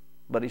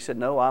 but he said,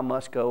 no, I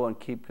must go and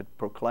keep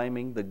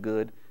proclaiming the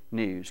good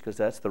news, because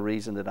that's the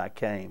reason that I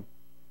came.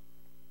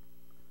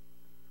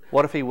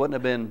 What if he wouldn't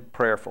have been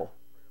prayerful?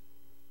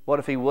 What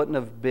if he wouldn't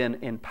have been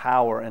in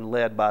power and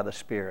led by the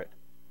Spirit?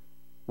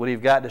 Would he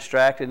have got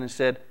distracted and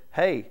said,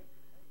 hey,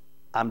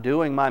 I'm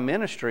doing my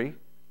ministry,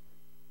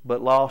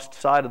 but lost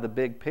sight of the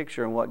big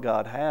picture and what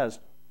God has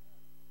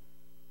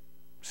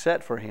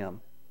set for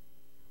him?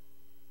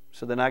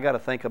 So then I got to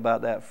think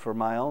about that for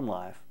my own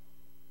life.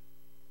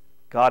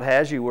 God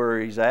has you where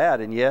he's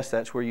at, and yes,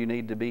 that's where you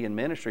need to be in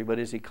ministry, but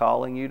is he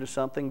calling you to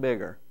something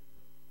bigger?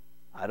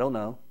 I don't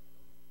know.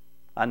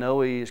 I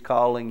know he is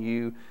calling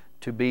you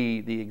to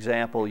be the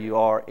example you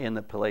are in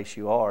the place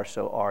you are,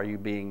 so are you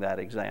being that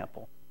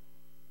example?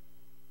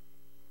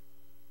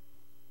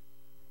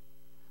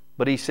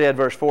 But he said,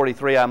 verse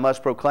 43, I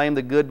must proclaim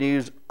the good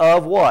news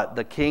of what?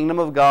 The kingdom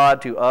of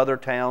God to other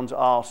towns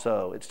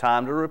also. It's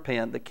time to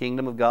repent. The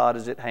kingdom of God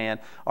is at hand.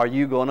 Are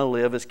you going to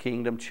live as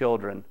kingdom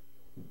children?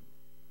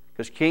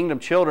 Because kingdom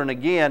children,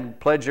 again,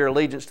 pledge their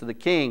allegiance to the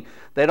king.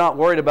 They're not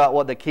worried about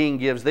what the king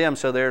gives them,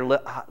 so their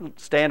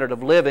standard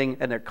of living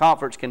and their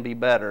comforts can be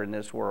better in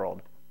this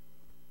world.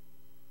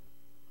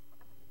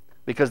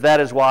 Because that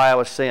is why I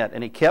was sent.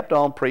 And he kept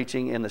on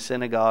preaching in the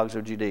synagogues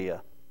of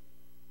Judea.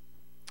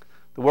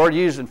 The word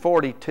used in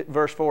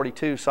verse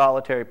 42,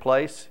 solitary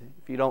place.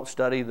 If you don't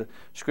study the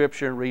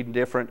Scripture and read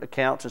different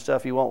accounts and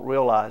stuff, you won't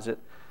realize it.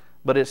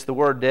 But it's the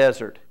word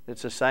desert.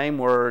 It's the same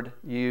word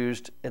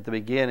used at the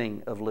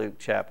beginning of Luke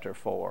chapter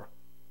 4.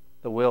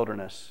 The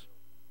wilderness.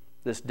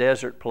 This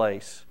desert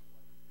place.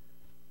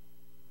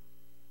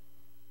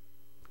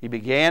 He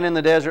began in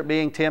the desert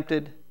being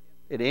tempted.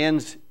 It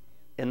ends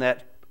in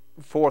that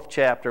 4th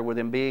chapter with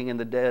him being in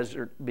the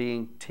desert,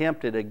 being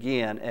tempted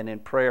again and in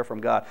prayer from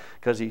God,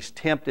 because he's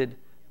tempted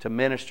to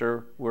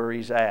minister where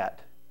he's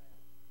at,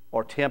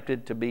 or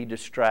tempted to be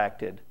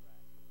distracted.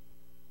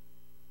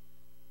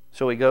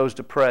 So he goes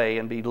to pray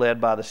and be led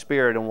by the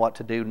Spirit on what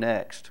to do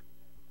next.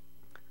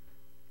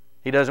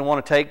 He doesn't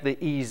want to take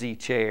the easy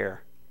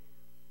chair.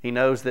 He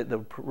knows that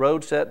the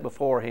road set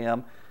before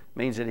him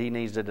means that he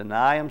needs to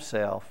deny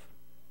himself,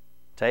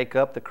 take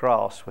up the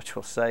cross, which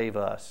will save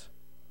us,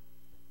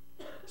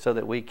 so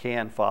that we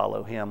can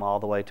follow him all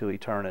the way to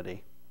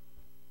eternity.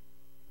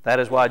 That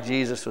is why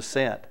Jesus was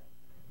sent.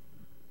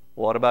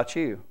 What about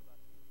you?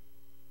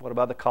 What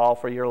about the call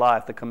for your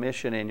life, the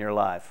commission in your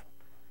life?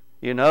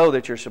 You know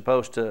that you're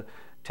supposed to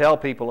tell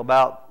people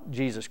about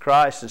Jesus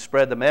Christ and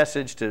spread the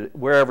message to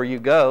wherever you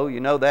go. You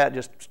know that,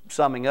 just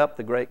summing up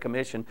the Great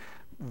Commission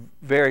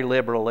very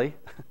liberally.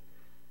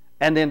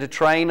 And then to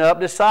train up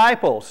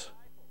disciples.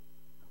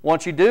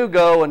 Once you do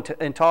go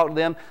and talk to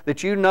them,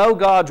 that you know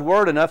God's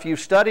Word enough, you've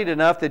studied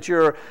enough, that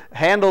you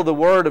handle the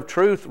Word of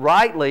truth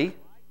rightly,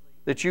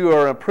 that you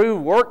are an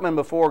approved workman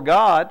before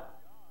God.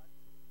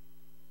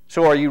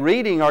 So are you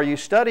reading? Are you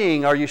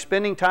studying? Are you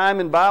spending time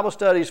in Bible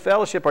studies,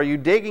 fellowship? Are you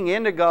digging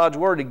into God's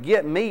Word to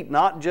get meat,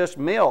 not just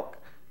milk,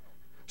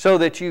 so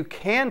that you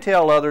can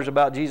tell others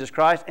about Jesus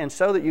Christ and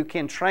so that you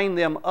can train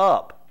them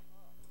up?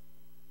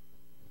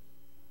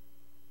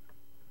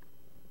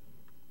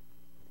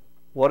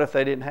 What if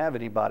they didn't have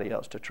anybody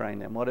else to train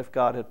them? What if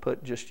God had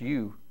put just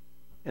you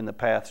in the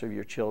paths of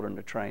your children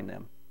to train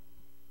them?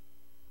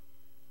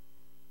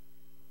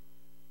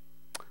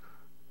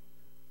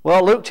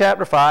 Well, Luke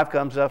chapter 5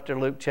 comes after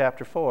Luke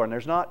chapter 4, and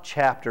there's not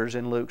chapters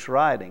in Luke's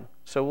writing.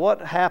 So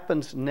what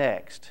happens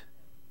next?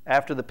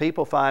 After the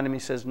people find him, he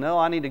says, no,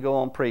 I need to go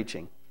on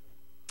preaching.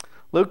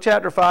 Luke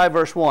chapter 5,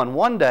 verse 1.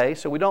 One day,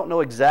 so we don't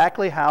know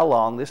exactly how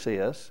long this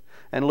is,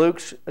 and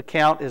Luke's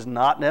account is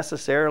not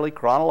necessarily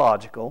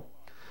chronological.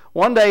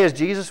 One day as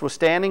Jesus was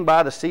standing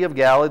by the Sea of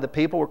Galilee, the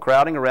people were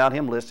crowding around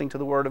him listening to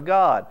the Word of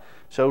God.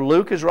 So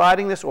Luke is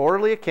writing this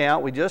orderly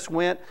account. We just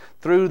went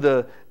through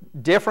the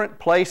different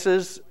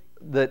places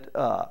that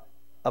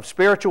of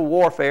spiritual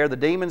warfare, the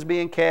demons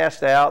being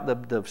cast out,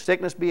 the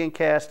sickness being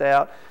cast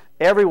out.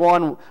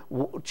 Everyone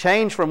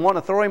changed from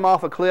wanting to throw him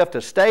off a cliff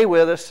to stay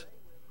with us.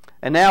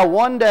 And now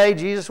one day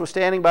Jesus was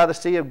standing by the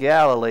Sea of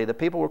Galilee. The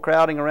people were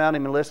crowding around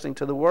him and listening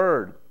to the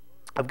Word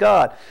of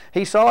God.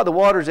 He saw at the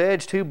water's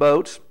edge 2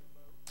 boats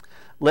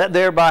let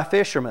there by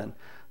fishermen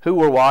who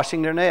were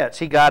washing their nets.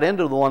 He got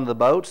into one of the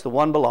boats, the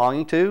one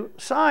belonging to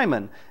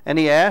Simon, and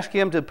he asked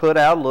him to put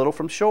out a little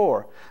from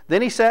shore.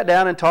 Then he sat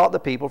down and taught the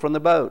people from the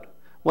boat.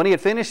 When he had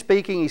finished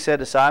speaking, he said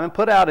to Simon,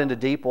 put out into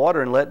deep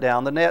water and let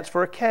down the nets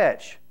for a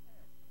catch.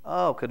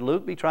 Oh, could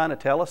Luke be trying to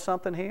tell us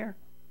something here?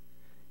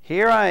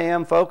 Here I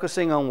am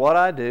focusing on what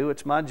I do.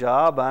 It's my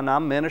job, and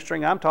I'm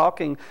ministering. I'm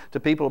talking to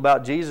people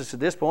about Jesus at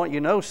this point. You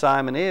know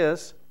Simon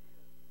is.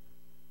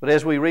 But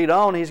as we read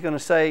on, he's going to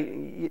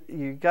say,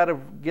 you've got to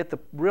get the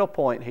real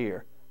point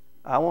here.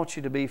 I want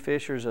you to be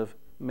fishers of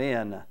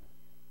men.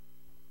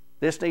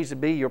 This needs to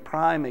be your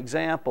prime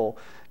example,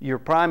 your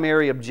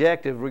primary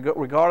objective,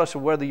 regardless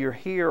of whether you're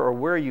here or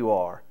where you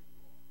are.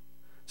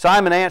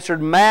 Simon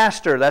answered,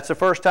 Master. That's the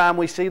first time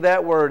we see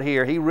that word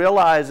here. He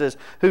realizes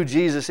who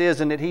Jesus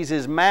is and that He's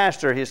his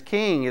Master, his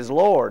King, his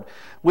Lord.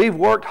 We've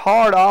worked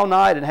hard all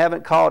night and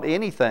haven't caught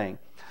anything.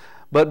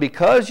 But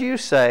because you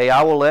say,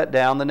 I will let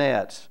down the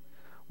nets.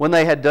 When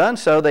they had done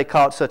so, they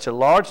caught such a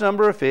large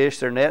number of fish,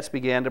 their nets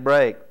began to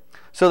break.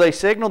 So they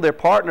signaled their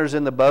partners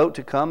in the boat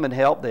to come and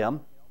help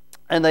them.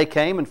 And they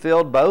came and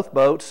filled both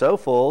boats so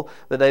full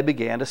that they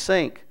began to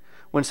sink.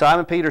 When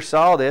Simon Peter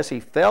saw this, he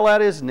fell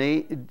at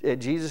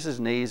Jesus'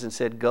 knees and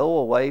said, Go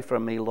away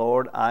from me,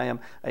 Lord, I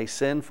am a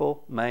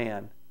sinful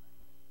man.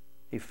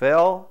 He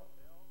fell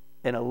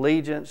in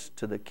allegiance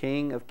to the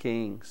King of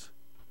Kings.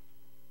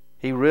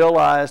 He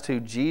realized who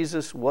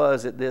Jesus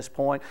was at this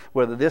point,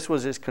 whether this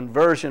was his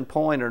conversion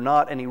point or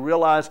not, and he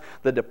realized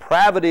the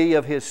depravity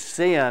of his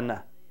sin.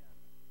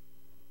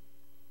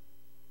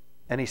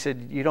 And he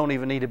said, you don't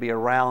even need to be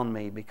around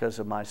me because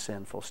of my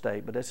sinful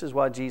state. But this is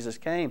why Jesus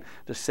came,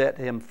 to set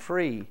him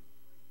free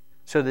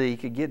so that he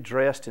could get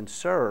dressed and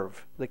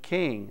serve the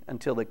King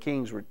until the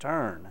King's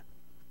return.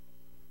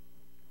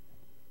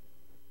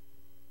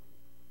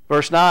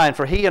 Verse 9,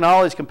 for he and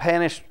all his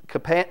companions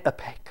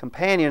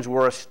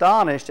were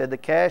astonished at the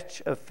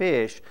catch of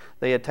fish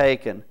they had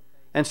taken.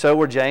 And so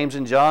were James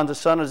and John, the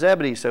son of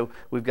Zebedee. So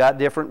we've got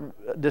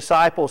different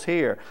disciples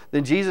here.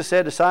 Then Jesus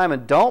said to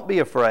Simon, don't be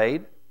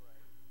afraid.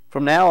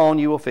 From now on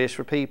you will fish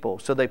for people.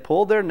 So they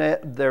pulled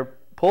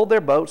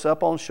their boats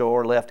up on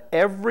shore, left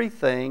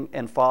everything,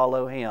 and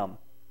followed him.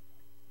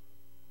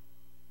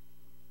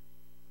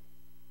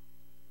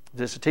 Is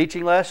this a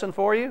teaching lesson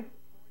for you?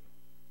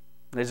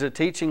 Is it a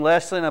teaching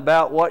lesson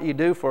about what you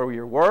do for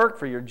your work,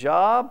 for your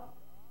job?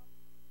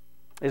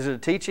 Is it a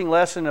teaching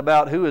lesson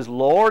about who is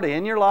Lord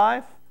in your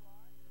life?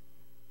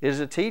 Is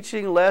it a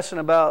teaching lesson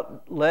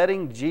about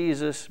letting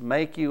Jesus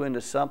make you into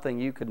something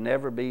you could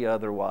never be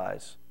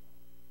otherwise?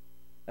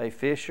 A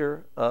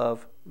fisher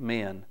of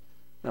men.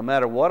 No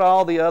matter what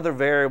all the other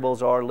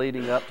variables are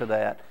leading up to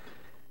that,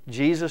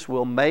 Jesus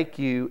will make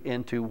you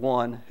into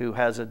one who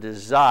has a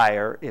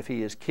desire, if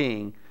He is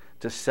King,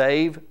 to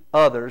save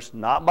others,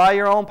 not by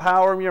your own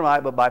power and your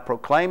might, but by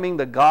proclaiming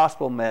the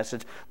gospel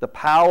message, the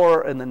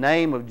power in the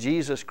name of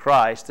Jesus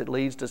Christ that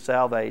leads to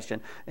salvation,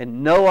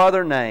 and no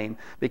other name,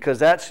 because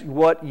that's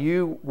what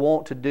you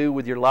want to do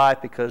with your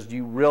life, because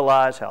you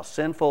realize how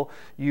sinful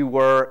you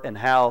were and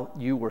how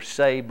you were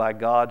saved by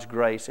God's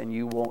grace, and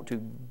you want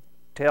to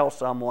tell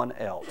someone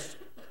else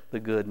the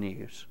good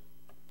news.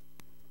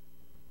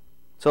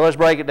 So let's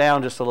break it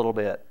down just a little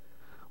bit.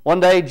 One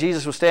day,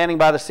 Jesus was standing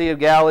by the Sea of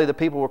Galilee. The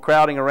people were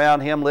crowding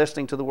around Him,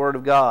 listening to the Word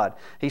of God.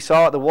 He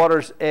saw at the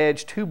water's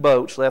edge 2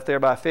 boats left there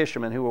by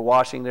fishermen who were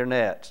washing their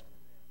nets.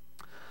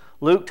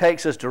 Luke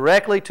takes us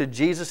directly to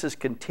Jesus'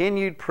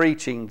 continued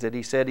preaching that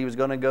He said He was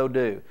going to go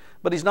do.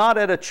 But He's not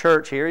at a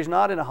church here. He's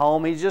not in a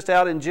home. He's just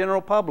out in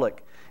general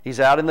public. He's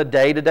out in the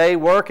day-to-day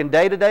work and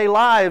day-to-day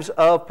lives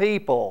of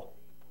people.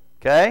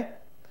 Okay?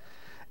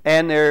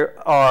 And they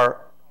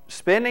are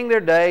spending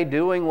their day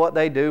doing what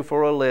they do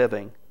for a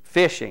living,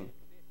 fishing.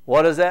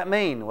 What does that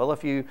mean? Well,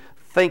 if you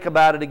think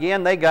about it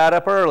again, they got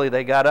up early.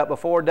 They got up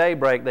before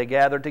daybreak. They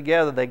gathered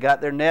together. They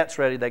got their nets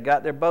ready. They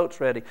got their boats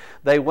ready.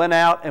 They went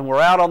out and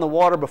were out on the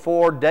water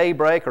before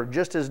daybreak, or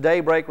just as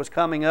daybreak was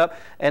coming up,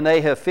 and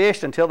they have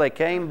fished until they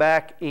came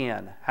back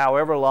in,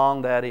 however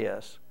long that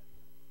is.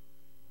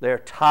 They're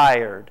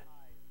tired.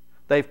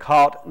 They've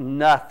caught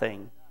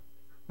nothing.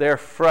 They're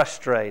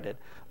frustrated.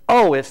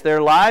 Oh, it's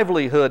their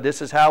livelihood.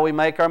 This is how we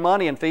make our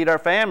money and feed our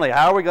family.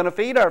 How are we going to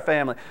feed our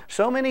family?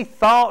 So many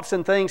thoughts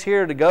and things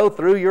here to go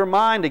through your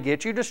mind to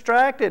get you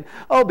distracted.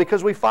 Oh,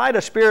 because we fight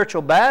a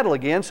spiritual battle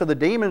again, so the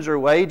demons are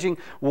waging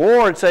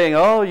war and saying,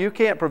 oh, you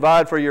can't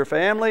provide for your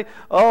family.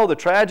 Oh, the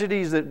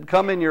tragedies that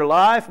come in your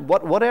life,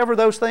 whatever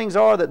those things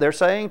are that they're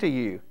saying to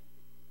you.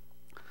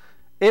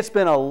 It's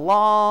been a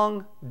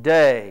long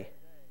day,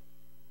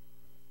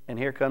 and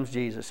here comes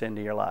Jesus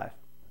into your life.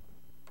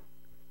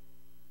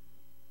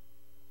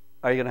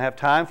 Are you going to have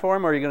time for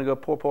Him, or are you going to go,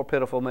 poor, poor,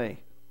 pitiful me?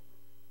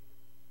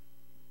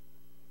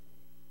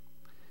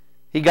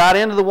 He got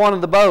into one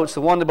of the boats,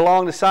 the one that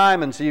belonged to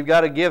Simon, so you've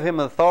got to give him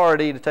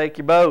authority to take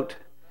your boat.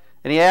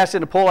 And he asked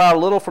him to pull out a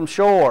little from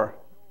shore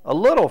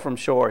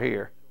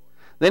here.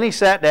 Then he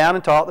sat down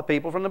and taught the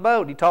people from the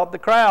boat. He taught the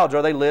crowds.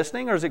 Are they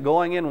listening, or is it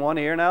going in one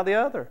ear and out the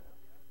other?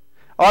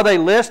 Are they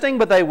listening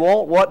but they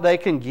want what they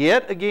can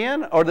get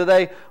again? Or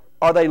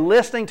are they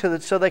listening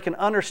so they can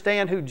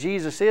understand who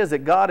Jesus is, that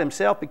God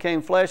Himself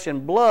became flesh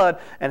and blood,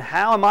 and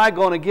how am I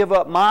going to give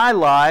up my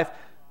life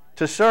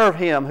to serve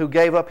Him who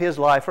gave up His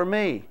life for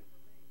me?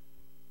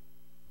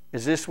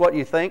 Is this what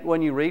you think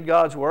when you read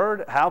God's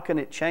Word? How can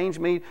it change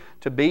me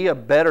to be a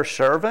better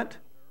servant?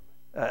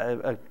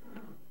 A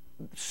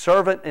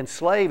servant and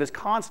slave is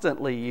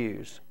constantly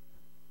used.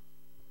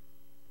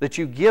 That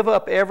you give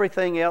up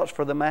everything else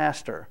for the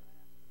Master.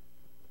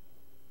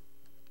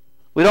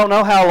 We don't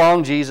know how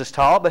long Jesus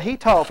taught, but He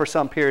taught for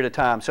some period of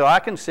time. So I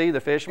can see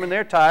the fishermen,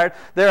 they're tired.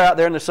 They're out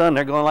there in the sun,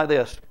 they're going like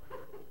this.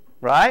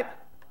 Right?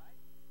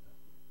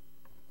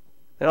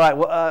 They're like,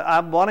 well, I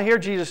want to hear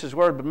Jesus'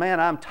 word, but man,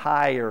 I'm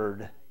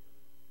tired. I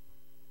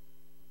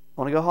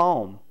want to go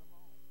home.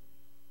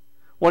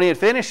 When He had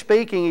finished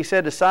speaking, He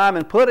said to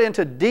Simon, put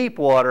into deep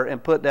water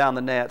and put down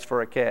the nets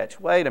for a catch.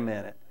 Wait a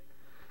minute.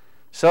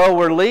 So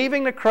we're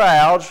leaving the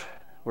crowds.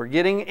 We're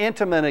getting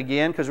intimate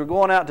again because we're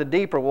going out to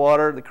deeper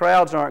water. The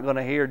crowds aren't going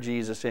to hear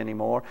Jesus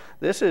anymore.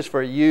 This is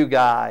for you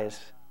guys.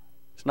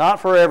 It's not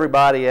for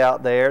everybody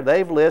out there.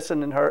 They've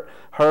listened and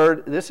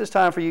heard. This is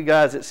time for you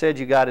guys that said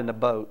you got in the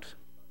boat.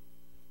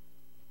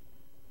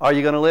 Are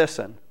you going to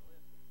listen?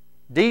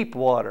 Deep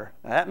water.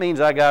 That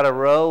means I got to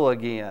row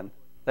again.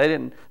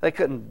 They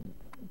couldn't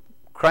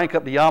crank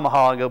up the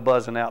Yamaha and go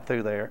buzzing out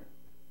through there.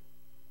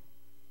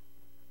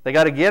 They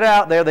got to get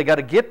out there. They got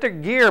to get their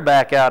gear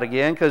back out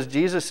again because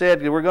Jesus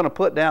said we're going to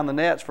put down the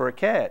nets for a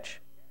catch.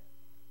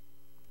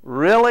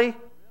 Really?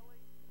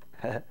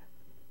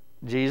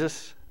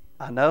 Jesus,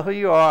 I know who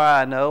you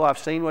are. I know I've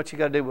seen what you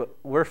got to do, but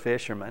we're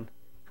fishermen.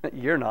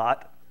 You're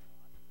not.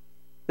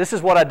 This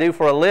is what I do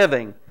for a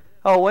living.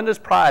 Oh, when does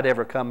pride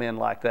ever come in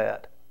like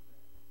that?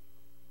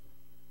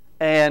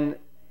 And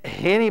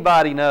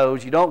anybody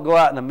knows you don't go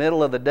out in the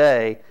middle of the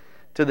day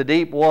to the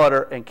deep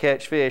water and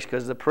catch fish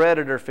because the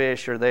predator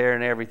fish are there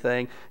and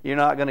everything. You're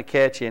not going to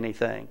catch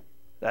anything.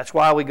 That's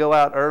why we go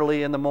out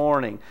early in the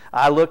morning.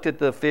 I looked at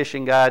the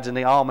fishing guides in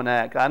the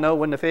almanac. I know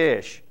when to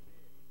fish.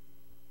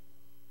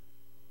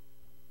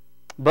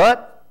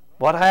 But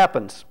what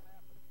happens?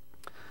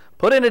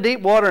 Put into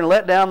deep water and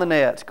let down the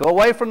nets. Go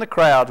away from the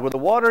crowds where the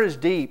water is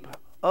deep.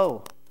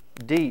 Oh,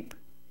 deep.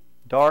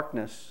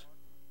 Darkness.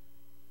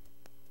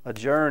 A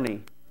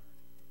journey.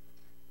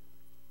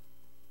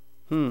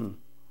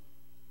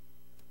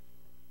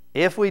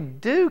 If we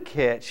do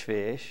catch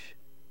fish,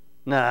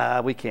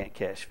 we can't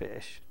catch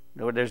fish.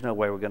 There's no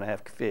way we're going to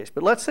have fish.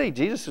 But let's see.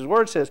 Jesus'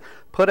 word says,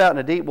 put out in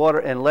the deep water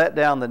and let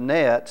down the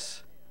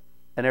nets,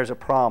 and there's a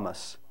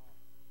promise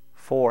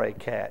for a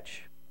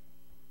catch.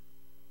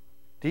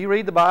 Do you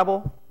read the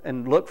Bible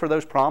and look for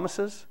those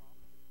promises?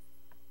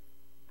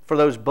 For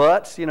those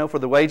buts, for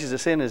the wages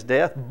of sin is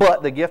death,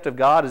 but the gift of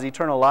God is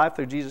eternal life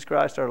through Jesus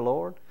Christ our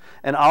Lord.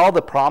 And all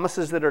the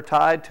promises that are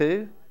tied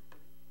to.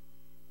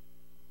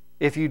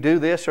 If you do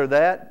this or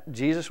that,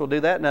 Jesus will do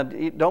that. Now,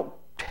 don't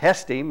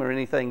test Him or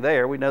anything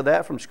there. We know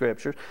that from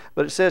Scripture.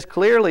 But it says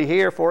clearly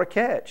here for a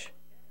catch.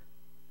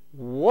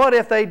 What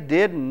if they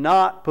did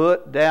not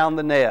put down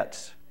the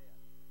nets?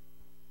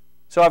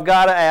 So I've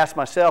got to ask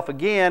myself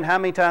again, how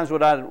many times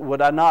would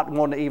I not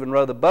want to even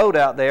row the boat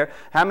out there?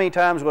 How many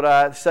times would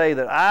I say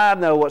that I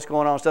know what's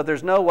going on and stuff?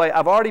 There's no way.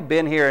 I've already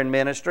been here in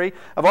ministry.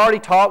 I've already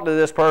talked to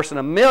this person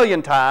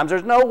 1,000,000 times.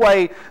 There's no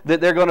way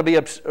that they're going to be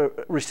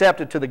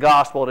receptive to the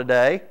gospel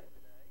today.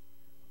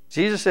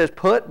 Jesus says,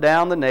 put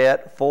down the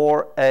net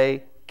for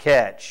a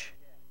catch.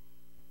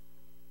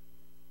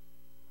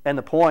 And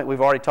the point we've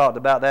already talked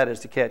about that is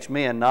to catch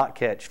men, not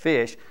catch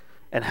fish.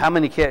 And how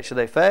many catch do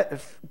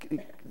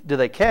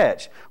they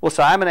catch? Well,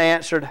 Simon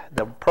answered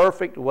the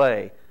perfect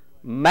way.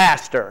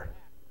 Master.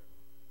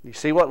 You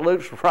see what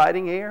Luke's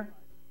writing here?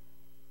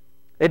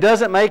 It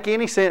doesn't make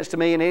any sense to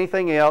me in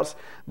anything else,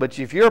 but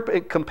if you're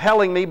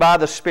compelling me by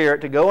the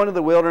Spirit to go into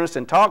the wilderness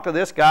and talk to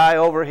this guy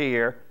over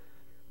here,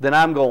 then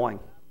I'm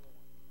going.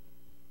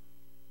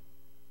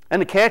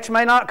 And the catch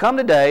may not come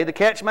today, the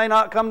catch may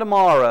not come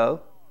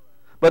tomorrow,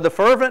 but the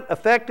fervent,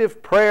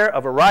 effective prayer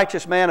of a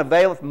righteous man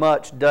availeth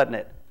much, doesn't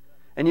it?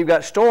 And you've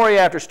got story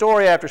after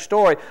story after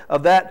story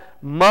of that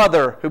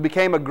mother who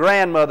became a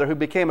grandmother, who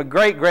became a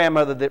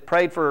great-grandmother that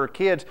prayed for her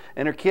kids,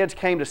 and her kids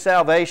came to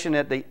salvation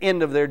at the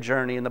end of their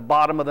journey, in the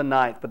bottom of the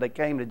ninth, but they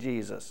came to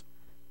Jesus.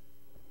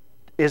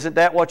 Isn't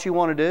that what you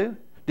want to do?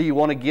 Do you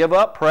want to give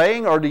up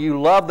praying, or do you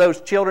love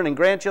those children and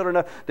grandchildren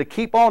enough to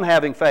keep on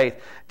having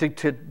faith,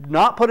 to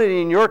not put it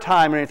in your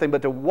time or anything,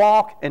 but to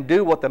walk and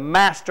do what the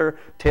Master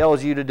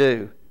tells you to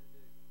do?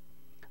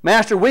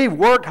 Master, we've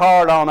worked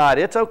hard all night.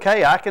 It's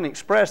okay, I can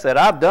express that.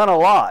 I've done a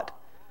lot,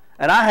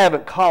 and I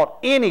haven't caught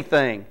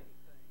anything.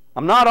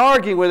 I'm not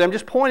arguing with you, I'm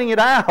just pointing it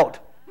out,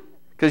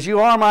 because you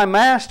are my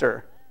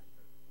Master.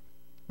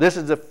 This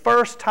is the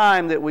first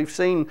time that we've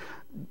seen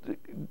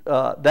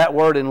that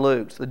word in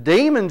Luke's. The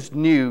demons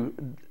knew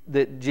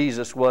that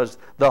Jesus was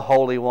the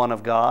Holy One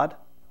of God.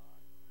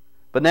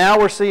 But now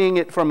we're seeing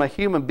it from a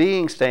human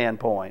being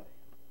standpoint.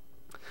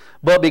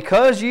 But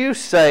because you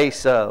say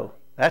so,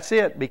 That's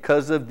it,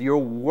 because of your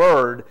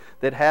word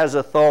that has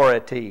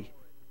authority.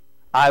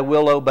 I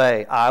will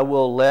obey. I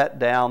will let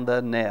down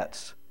the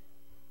nets.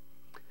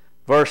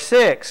 Verse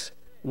 6,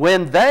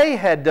 when they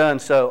had done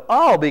so,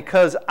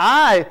 because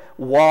I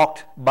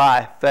walked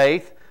by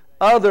faith,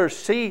 others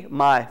see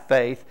my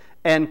faith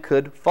and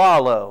could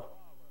follow.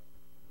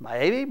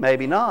 Maybe,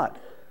 maybe not.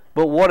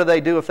 But what do they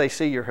do if they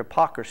see your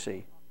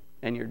hypocrisy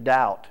and your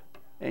doubt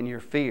and your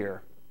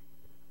fear?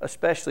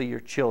 Especially your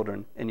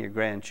children and your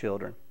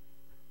grandchildren.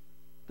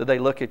 Do they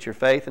look at your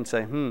faith and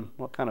say,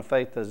 what kind of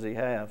faith does he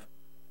have?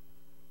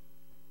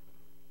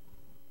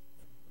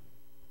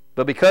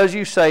 But because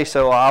you say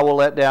so, I will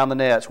let down the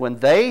nets. When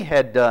they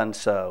had done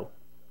so,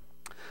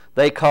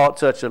 they caught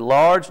such a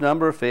large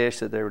number of fish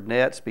that their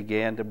nets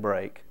began to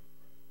break.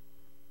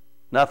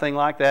 Nothing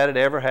like that had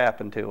ever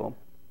happened to them.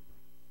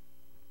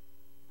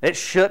 It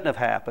shouldn't have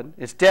happened.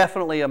 It's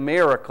definitely a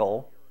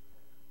miracle.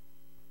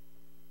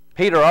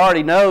 Peter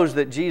already knows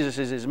that Jesus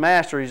is his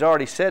master. He's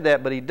already said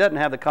that, but he doesn't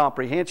have the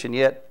comprehension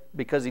yet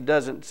because he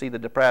doesn't see the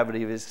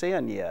depravity of his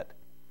sin yet.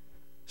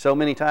 So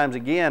many times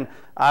again,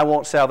 I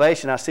want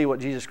salvation. I see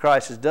what Jesus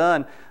Christ has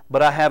done,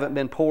 but I haven't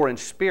been poor in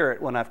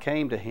spirit when I've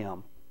came to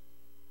him.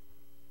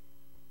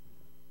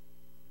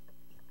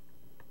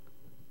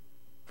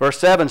 Verse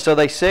 7, so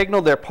they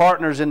signaled their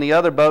partners in the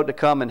other boat to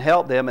come and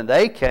help them, and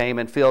they came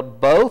and filled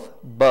both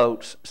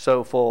boats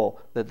so full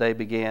that they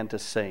began to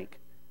sink.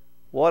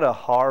 What a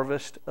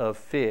harvest of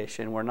fish.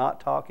 And we're not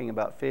talking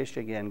about fish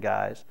again,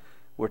 guys.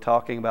 We're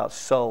talking about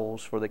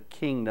souls for the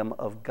kingdom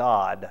of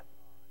God.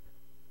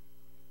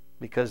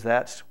 Because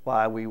that's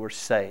why we were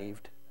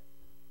saved.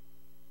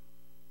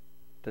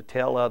 To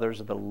tell others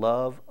of the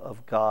love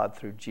of God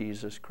through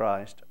Jesus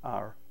Christ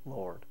our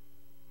Lord.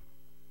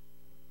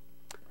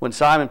 When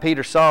Simon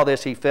Peter saw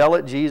this, he fell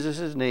at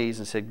Jesus' knees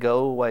and said,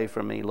 go away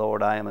from me,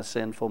 Lord, I am a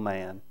sinful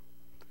man.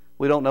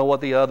 We don't know what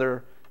the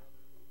other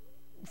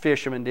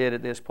fishermen did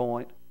at this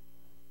point.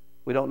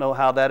 We don't know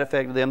how that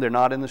affected them. They're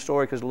not in the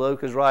story because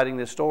Luke is writing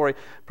this story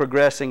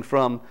progressing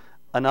from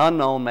an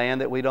unknown man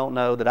that we don't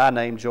know, that I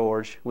named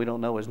George. We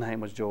don't know his name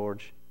was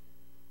George.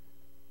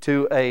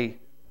 To a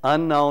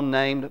unknown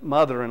named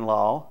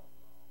mother-in-law.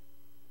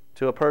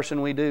 To a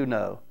person we do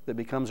know that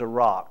becomes a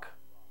rock.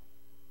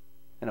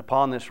 And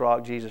upon this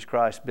rock, Jesus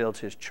Christ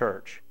builds his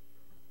church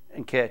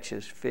and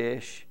catches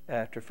fish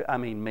after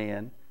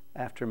men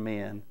after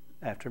men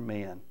after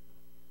men.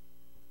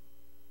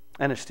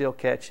 And is still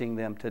catching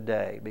them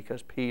today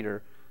because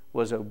Peter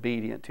was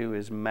obedient to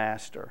his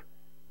master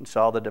and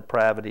saw the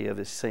depravity of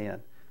his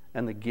sin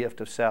and the gift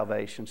of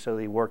salvation, so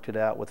he worked it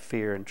out with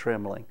fear and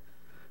trembling.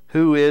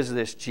 Who is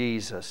this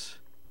Jesus?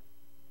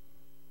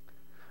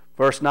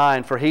 Verse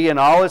 9, for he and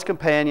all his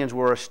companions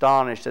were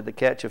astonished at the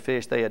catch of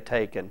fish they had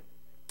taken.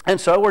 And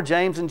so were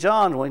James and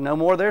John. We know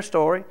more of their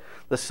story.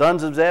 The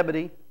sons of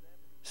Zebedee,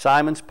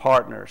 Simon's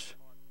partners.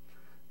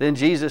 Then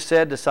Jesus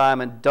said to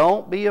Simon,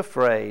 don't be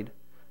afraid.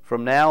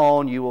 From now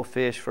on you will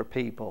fish for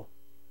people.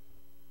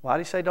 Why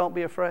did he say don't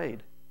be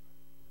afraid?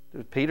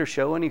 Did Peter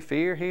show any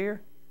fear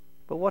here?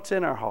 But what's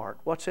in our heart?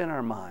 What's in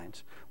our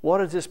minds?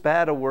 What is this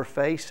battle we're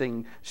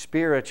facing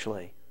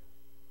spiritually?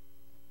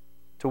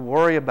 To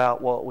worry about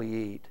what we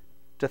eat.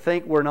 To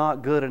think we're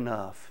not good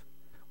enough.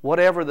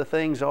 Whatever the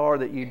things are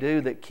that you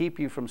do that keep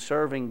you from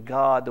serving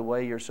God the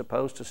way you're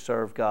supposed to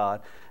serve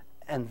God,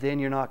 and then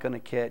you're not going to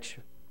catch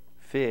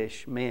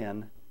fish,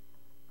 men,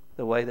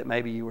 the way that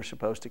maybe you were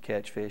supposed to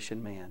catch fish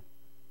and men,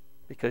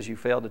 because you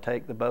failed to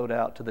take the boat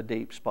out to the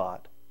deep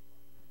spot,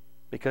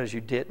 because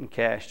you didn't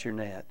cast your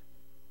net,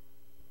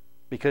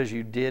 because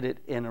you did it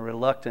in a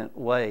reluctant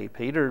way.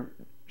 Peter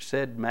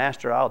said,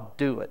 Master, I'll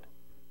do it.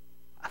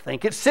 I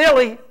think it's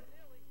silly.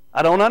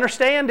 I don't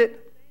understand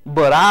it,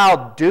 but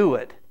I'll do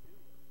it.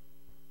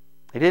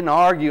 He didn't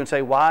argue and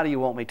say, why do you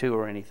want me to,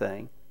 or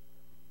anything.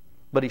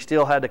 But he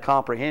still had the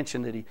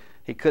comprehension that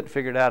he couldn't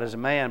figure it out as a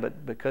man,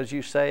 but because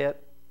you say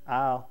it,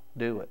 I'll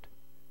do it.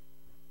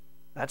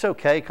 That's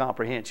okay,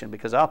 comprehension,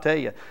 because I'll tell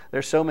you,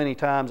 there's so many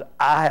times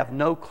I have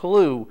no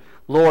clue,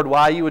 Lord,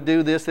 why you would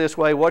do this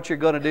way, what you're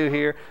going to do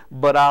here,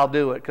 but I'll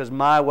do it because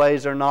my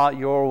ways are not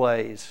your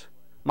ways.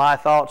 My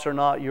thoughts are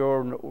not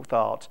your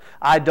thoughts.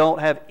 I don't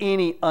have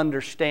any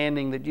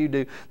understanding that you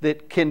do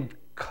that can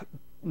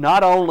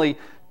not only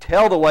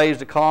tell the waves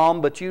to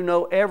calm, but you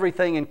know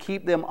everything and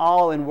keep them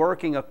all in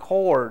working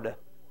accord.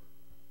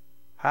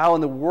 How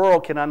in the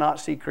world can I not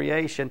see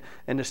creation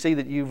and to see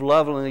that you've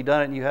lovingly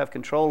done it and you have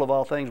control of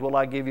all things? Will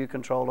I give you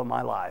control of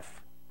my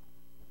life?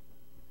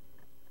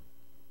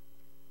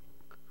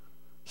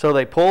 So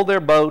they pulled their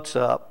boats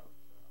up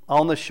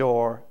on the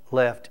shore,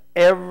 left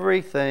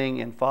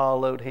everything and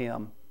followed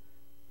him.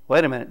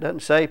 Wait a minute, it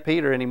doesn't say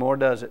Peter anymore,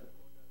 does it?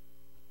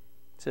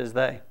 It says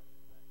they.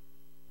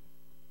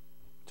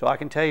 So I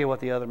can tell you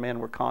what the other men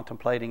were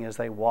contemplating as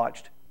they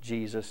watched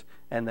Jesus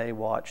and they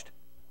watched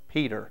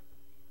Peter.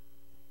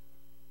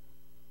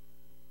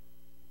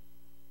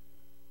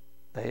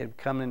 They had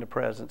come into the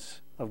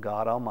presence of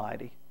God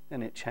Almighty,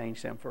 and it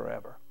changed them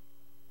forever.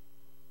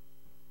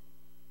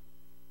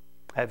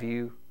 Have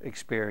you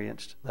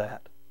experienced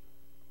that?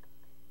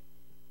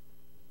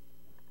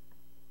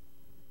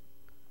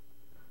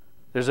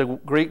 There's a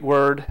Greek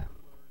word,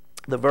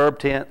 the verb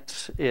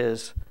tense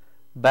is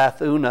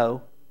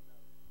bathuno.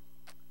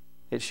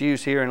 It's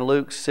used here in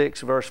Luke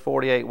 6, verse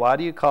 48. Why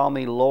do you call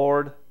me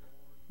Lord,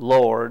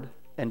 Lord,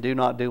 and do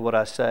not do what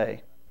I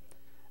say?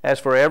 As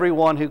for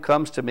everyone who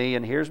comes to me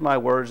and hears my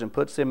words and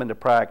puts them into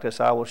practice,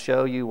 I will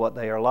show you what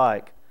they are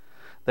like.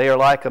 They are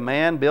like a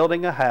man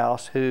building a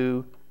house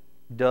who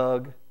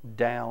dug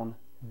down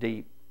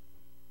deep.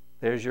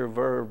 There's your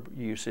verb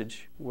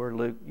usage where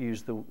Luke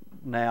used the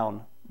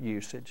noun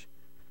usage,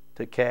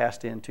 to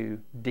cast into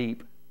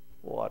deep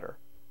water.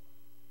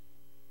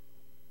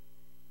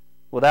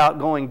 Without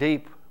going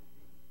deep,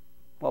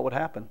 what would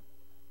happen?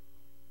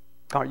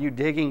 Are you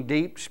digging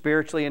deep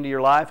spiritually into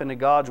your life, into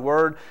God's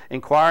Word,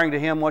 inquiring to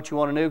Him what you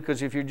want to do?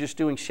 Because if you're just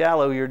doing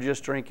shallow, you're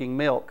just drinking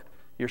milk.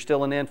 You're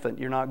still an infant.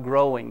 You're not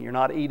growing. You're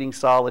not eating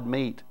solid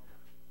meat.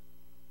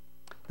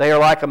 They are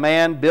like a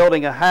man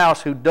building a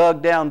house who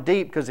dug down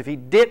deep, because if he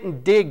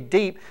didn't dig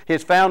deep,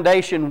 his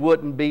foundation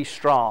wouldn't be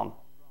strong.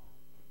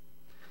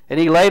 And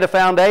he laid a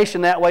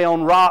foundation that way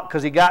on rock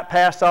because he got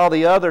past all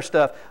the other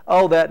stuff.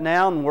 Oh, that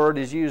noun word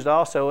is used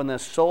also in the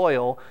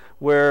soil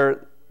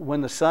where when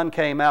the sun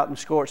came out and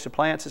scorched the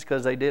plants, it's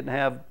because they didn't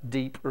have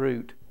deep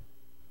root.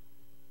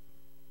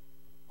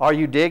 Are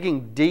you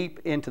digging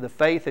deep into the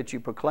faith that you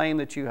proclaim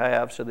that you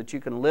have so that you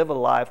can live a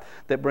life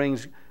that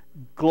brings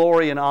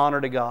glory and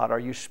honor to God? Are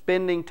you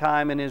spending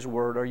time in His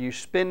Word? Are you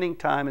spending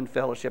time in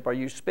fellowship? Are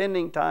you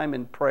spending time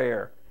in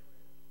prayer?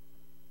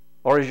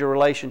 Or is your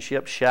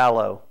relationship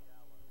shallow?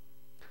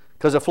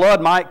 Because a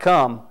flood might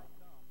come.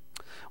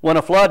 When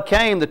a flood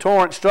came, the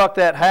torrent struck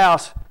that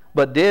house,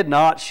 but did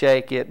not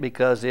shake it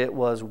because it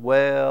was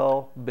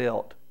well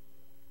built.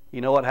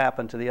 You know what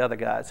happened to the other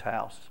guy's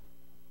house?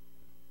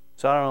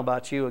 So I don't know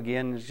about you.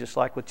 Again, it's just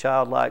like with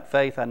childlike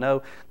faith. I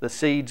know the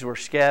seeds were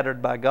scattered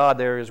by God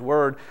there, His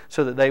Word,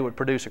 so that they would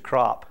produce a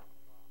crop.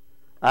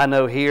 I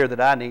know here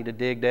that I need to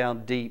dig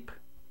down deep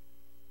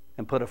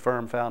and put a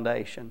firm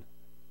foundation.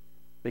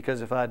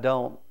 Because if I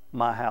don't,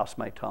 my house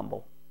may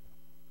tumble.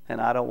 And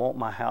I don't want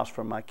my house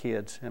for my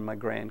kids and my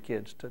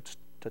grandkids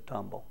to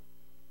tumble.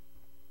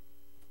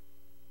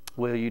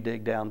 Will you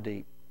dig down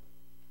deep?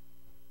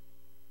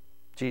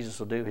 Jesus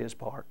will do His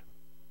part.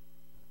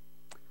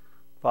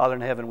 Father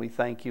in heaven, we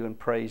thank You and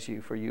praise You,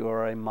 for You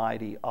are a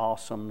mighty,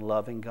 awesome,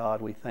 loving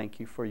God. We thank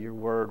You for Your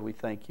Word. We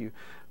thank You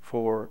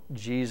for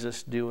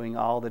Jesus doing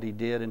all that He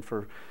did, and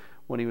for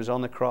when He was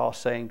on the cross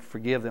saying,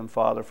 "Forgive them,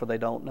 Father, for they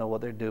don't know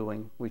what they're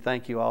doing." We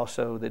thank You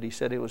also that He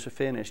said it was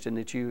finished, and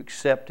that You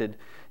accepted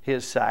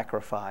His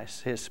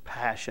sacrifice, His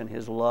passion,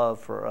 His love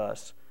for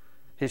us,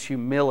 His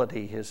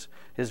humility,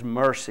 His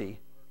mercy.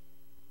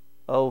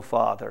 Oh,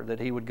 Father, that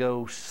He would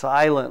go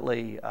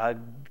silently. I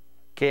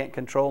can't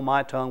control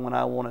my tongue when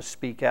I want to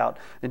speak out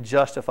and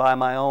justify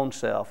my own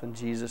self. And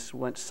Jesus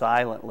went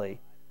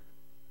silently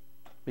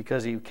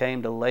because He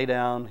came to lay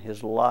down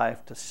His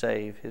life to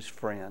save His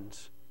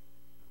friends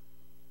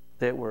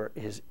that were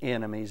His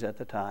enemies at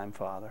the time,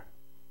 Father.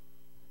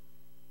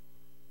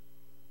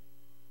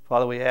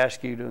 Father, we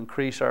ask You to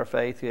increase our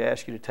faith. We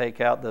ask You to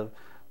take out the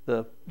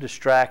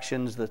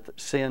distractions, the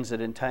sins that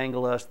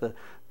entangle us,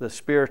 the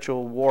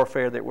spiritual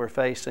warfare that we're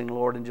facing,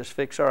 Lord, and just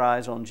fix our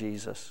eyes on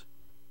Jesus.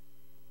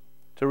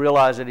 To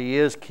realize that He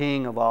is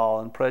King of all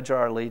and pledge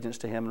our allegiance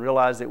to Him, and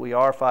realize that we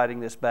are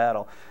fighting this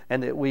battle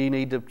and that we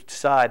need to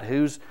decide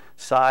whose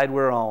side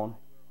we're on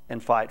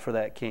and fight for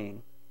that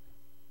King.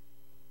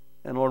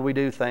 And Lord, we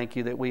do thank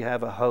You that we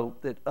have a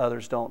hope that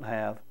others don't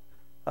have,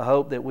 a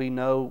hope that we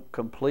know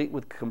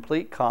with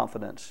complete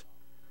confidence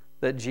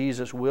that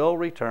Jesus will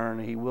return,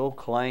 He will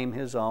claim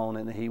His own,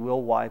 and He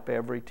will wipe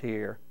every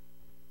tear.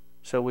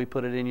 So we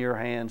put it in Your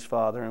hands,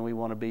 Father, and we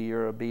want to be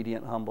Your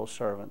obedient, humble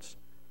servants.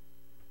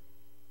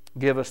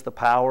 Give us the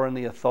power and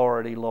the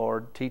authority,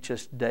 Lord. Teach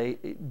us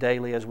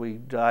daily as we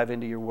dive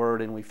into Your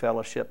Word and we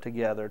fellowship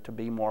together to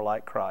be more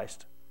like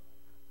Christ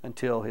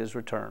until His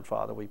return,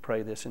 Father. We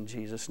pray this in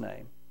Jesus'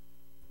 name.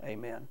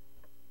 Amen.